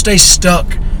 I don't stay stuck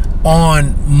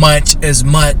on as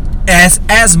much as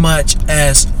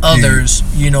others,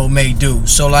 you know, may do.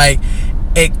 So like,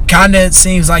 it kind of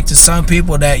seems like to some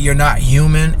people that you're not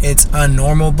human, it's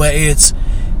unnormal, but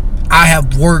I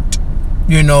have worked,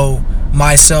 you know,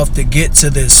 myself to get to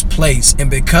this place, and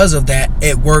because of that,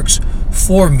 it works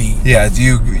for me. Yeah,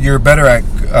 you're better at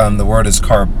the word is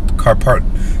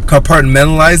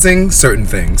compartmentalizing certain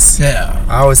things. Yeah,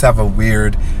 I always have a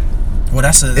weird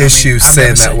issue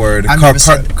saying that word.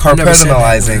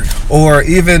 Compartmentalizing, or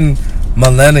even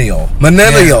millennial.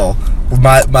 Yeah.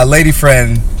 My lady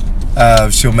friend,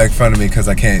 she'll make fun of me because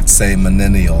I can't say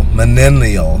millennial.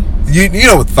 You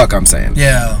know what the fuck I'm saying?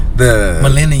 Yeah. The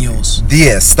millennials.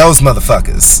 Yes, those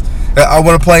motherfuckers. I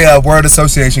want to play a word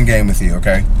association game with you.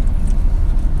 Okay.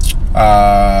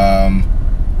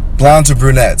 Blondes or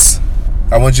brunettes?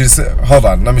 I want you to say. Hold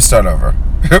on. Let me start over.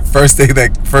 First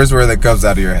word that comes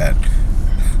out of your head.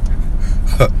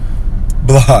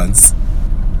 Blondes.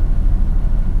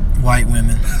 White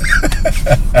women.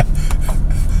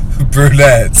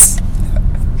 Brunettes.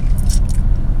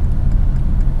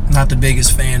 Not the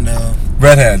biggest fan of.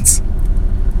 Redheads.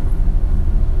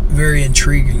 Very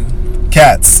intriguing.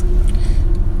 Cats.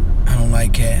 I don't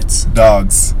like cats.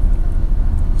 Dogs.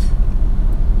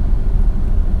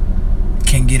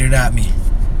 Can't get it out me.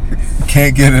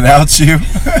 Can't get it out you.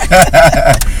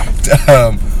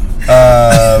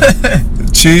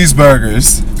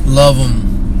 Cheeseburgers. Love them.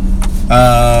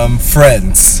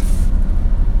 Friends.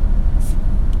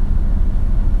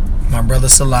 My brother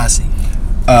Selassie.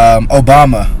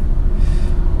 Obama.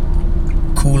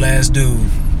 Cool ass dude.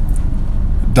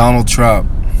 Donald Trump.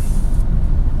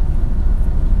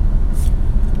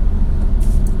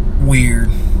 Weird.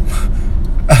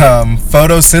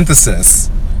 Photosynthesis.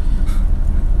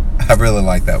 I really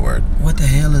like that word. What the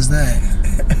hell is that?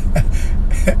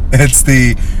 It's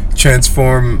the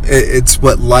transform. It's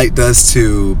what light does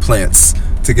to plants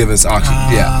to give us oxygen.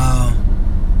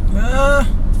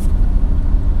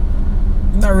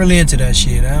 I'm not really into that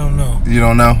shit. I don't know. You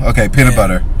don't know? Okay, peanut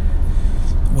butter.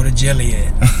 What a jelly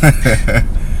at?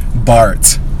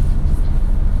 Bart.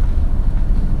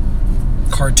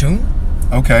 Cartoon.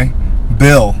 Okay.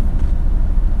 Bill.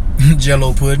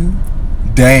 Jello pudding.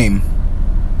 Dame.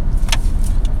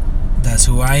 That's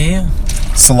who I am.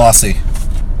 Selassie.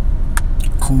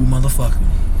 Cool motherfucker.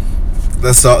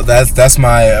 That's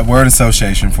my word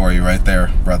association for you right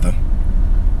there, brother.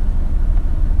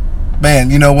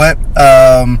 Man, you know what?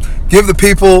 Give the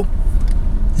people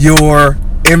your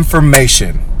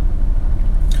information.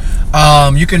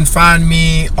 You can find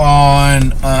me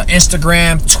on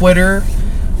Instagram, Twitter.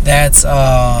 That's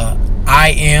I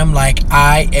am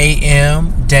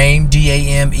Dame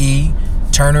Dame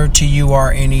Turner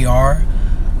Turner.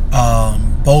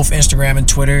 Both Instagram and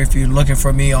Twitter. If you're looking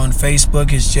for me on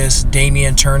Facebook, it's just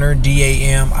Damian Turner,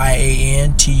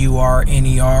 Damian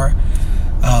Turner.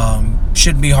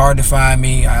 Shouldn't be hard to find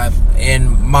me. I'm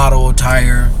in model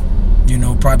attire, you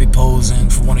know, probably posing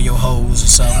for one of your hoes or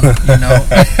something, you know.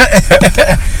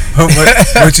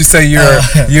 What you say?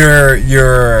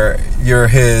 You're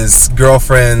his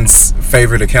girlfriend's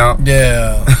favorite account?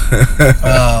 Yeah.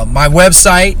 My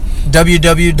website,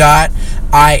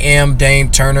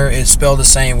 www.IamDameTurner. It's spelled the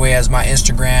same way as my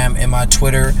Instagram and my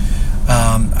Twitter.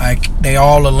 They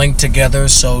all are linked together,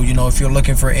 so you know, if you're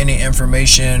looking for any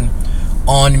information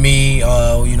on me,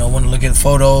 want to look at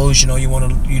photos, you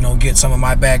want to, get some of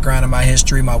my background and my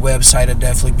history, my website would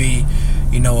definitely be,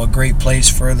 a great place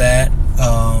for that.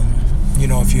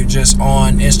 If you're just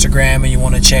on Instagram and you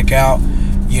want to check out,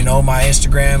 my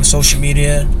Instagram, social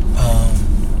media,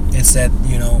 it's at,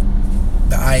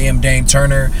 the I am Dame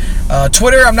Turner.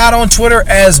 Twitter, I'm not on Twitter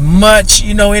as much,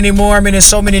 anymore. I mean, there's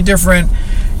so many different,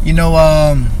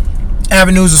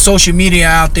 avenues of social media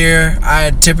out there.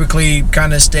 I typically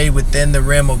kind of stay within the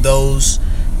rim of those,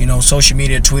 social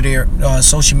media, Twitter,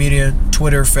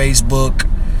 Facebook,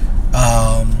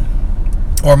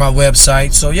 or my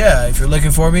website. So yeah, if you're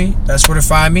looking for me, that's where to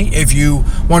find me. If you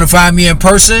want to find me in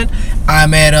person,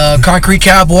 I'm at Concrete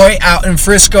Cowboy out in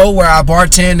Frisco, where I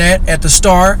bartend at the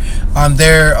Star. I'm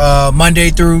there Monday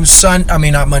through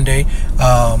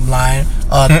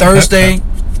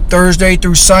Thursday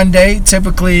through Sunday.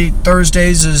 Typically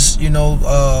Thursdays is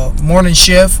morning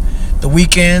shift. The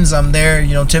weekends I'm there,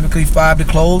 typically 5 to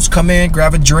close. Come in,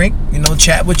 grab a drink,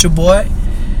 chat with your boy,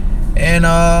 and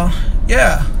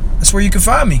yeah, that's where you can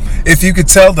find me. If you could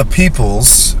tell the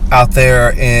peoples out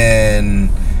there in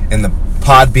the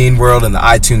Podbean world and the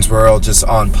iTunes world, just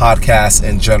on podcasts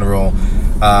in general,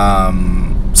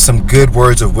 some good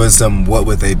words of wisdom, what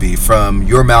would they be from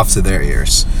your mouth to their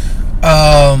ears?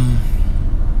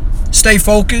 Stay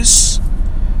focused.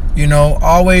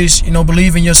 Always,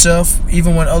 believe in yourself,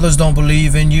 even when others don't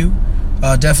believe in you.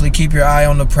 Definitely keep your eye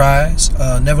on the prize.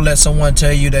 Never let someone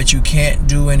tell you that you can't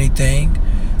do anything,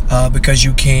 because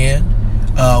you can.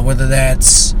 Whether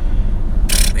that's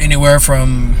anywhere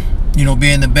from,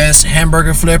 being the best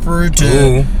hamburger flipper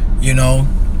to,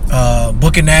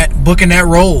 booking that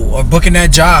role or booking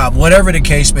that job, whatever the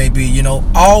case may be.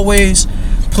 Always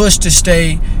push to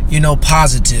stay,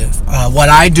 positive. What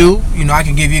I do, I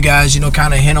can give you guys,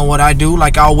 kind of hint on what I do.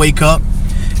 Like, I'll wake up,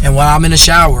 and while I'm in the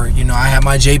shower, I have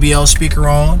my JBL speaker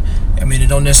on. I mean, it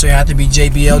don't necessarily have to be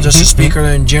JBL, just a speaker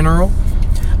in general.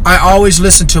 I always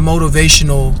listen to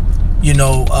motivational,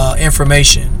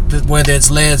 information, whether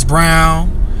it's Les Brown,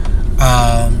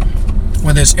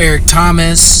 whether it's Eric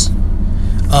Thomas,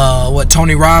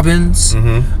 Tony Robbins,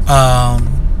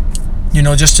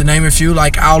 just to name a few.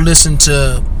 Like, I'll listen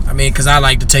to, because I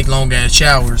like to take long ass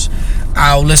showers,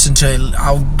 I'll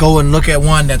go and look at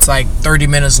one that's like 30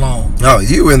 minutes long. Oh,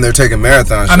 you in there taking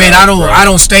marathon showers, I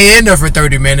don't stay in there for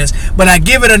 30 minutes, but I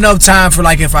give it enough time for,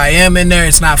 like, if I am in there,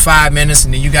 it's not 5 minutes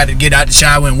and then you got to get out the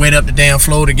shower and wait up the damn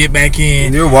floor to get back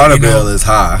in. Your water bill is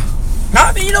high.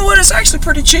 You know what? It's actually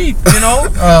pretty cheap, But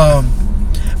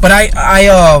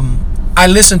I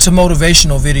listen to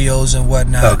motivational videos and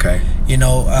whatnot. Okay.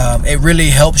 It really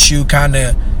helps you kind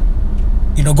of,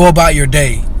 go about your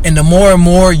day. And the more and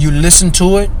more you listen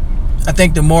to it, I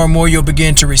think the more and more you'll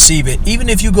begin to receive it. Even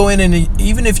if you go in and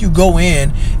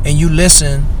you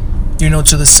listen,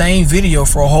 to the same video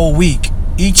for a whole week,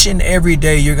 each and every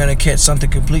day you're going to catch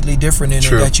something completely different in it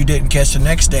that you didn't catch the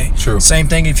next day. True. Same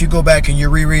thing if you go back and you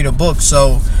reread a book.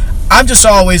 So I'm just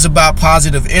always about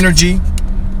positive energy,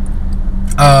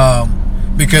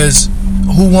 because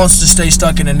who wants to stay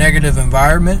stuck in a negative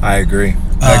environment? I agree.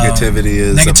 Negativity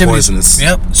is poisonous.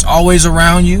 Yep, it's always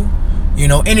around you.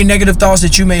 Any negative thoughts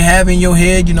that you may have in your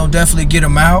head, definitely get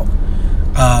them out.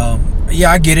 Yeah,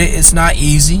 I get it. It's not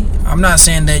easy. I'm not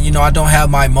saying that, I don't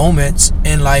have my moments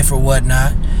in life or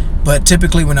whatnot, but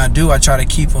typically when I do, I try to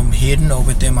keep them hidden or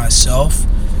within myself.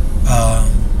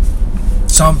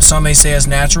 Some may say it's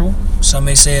natural, some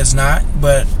may say it's not,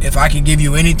 but if I can give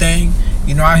you anything,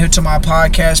 out here to my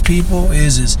podcast people,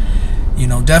 is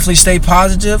definitely stay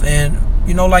positive, and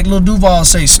like Lil Duval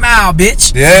say, smile,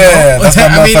 bitch. Yeah, that's my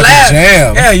motherfucking laugh.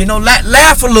 jam. Yeah,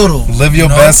 laugh a little. Live your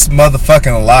best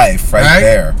motherfucking life right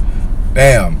there.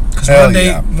 Damn. Because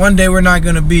one day we're not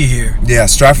gonna be here. Yeah,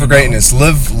 strive for greatness.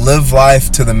 Live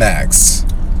life to the max.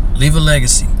 Leave a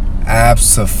legacy.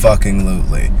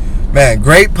 Abso-fucking-lutely. Man,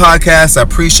 great podcast. I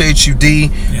appreciate you,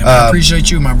 D. Yeah, I appreciate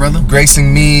you, my brother.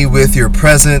 Gracing me with your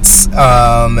presence,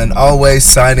 and always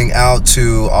signing out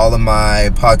to all of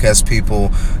my podcast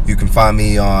people. You can find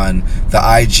me on the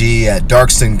IG at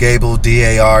Darkston Gable,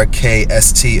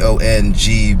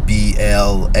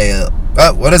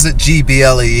 DARKSTONGBLA. What is it?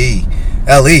 GBLEE.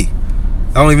 LE.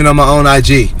 I don't even know my own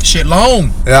IG. Shit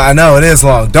long. Yeah, I know, it is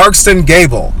long. Darkston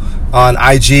Gable on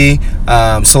IG.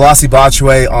 Selassie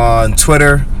Botchway on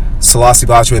Twitter. Selassie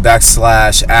Botchway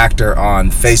 /actor on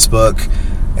Facebook.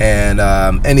 And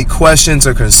any questions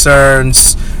or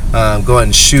concerns, go ahead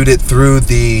and shoot it through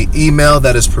the email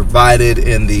that is provided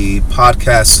in the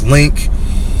podcast link.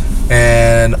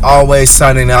 And always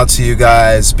signing out to you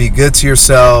guys. Be good to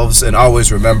yourselves, and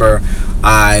always remember,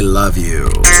 I love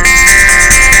you.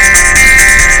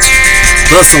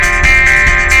 Listen.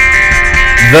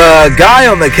 The Guy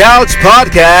on the Couch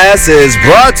podcast is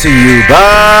brought to you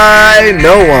by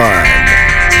no one.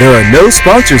 There are no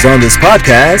sponsors on this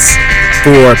podcast.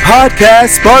 For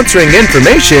podcast sponsoring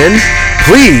information,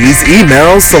 please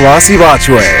email Selassie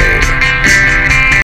Botchway.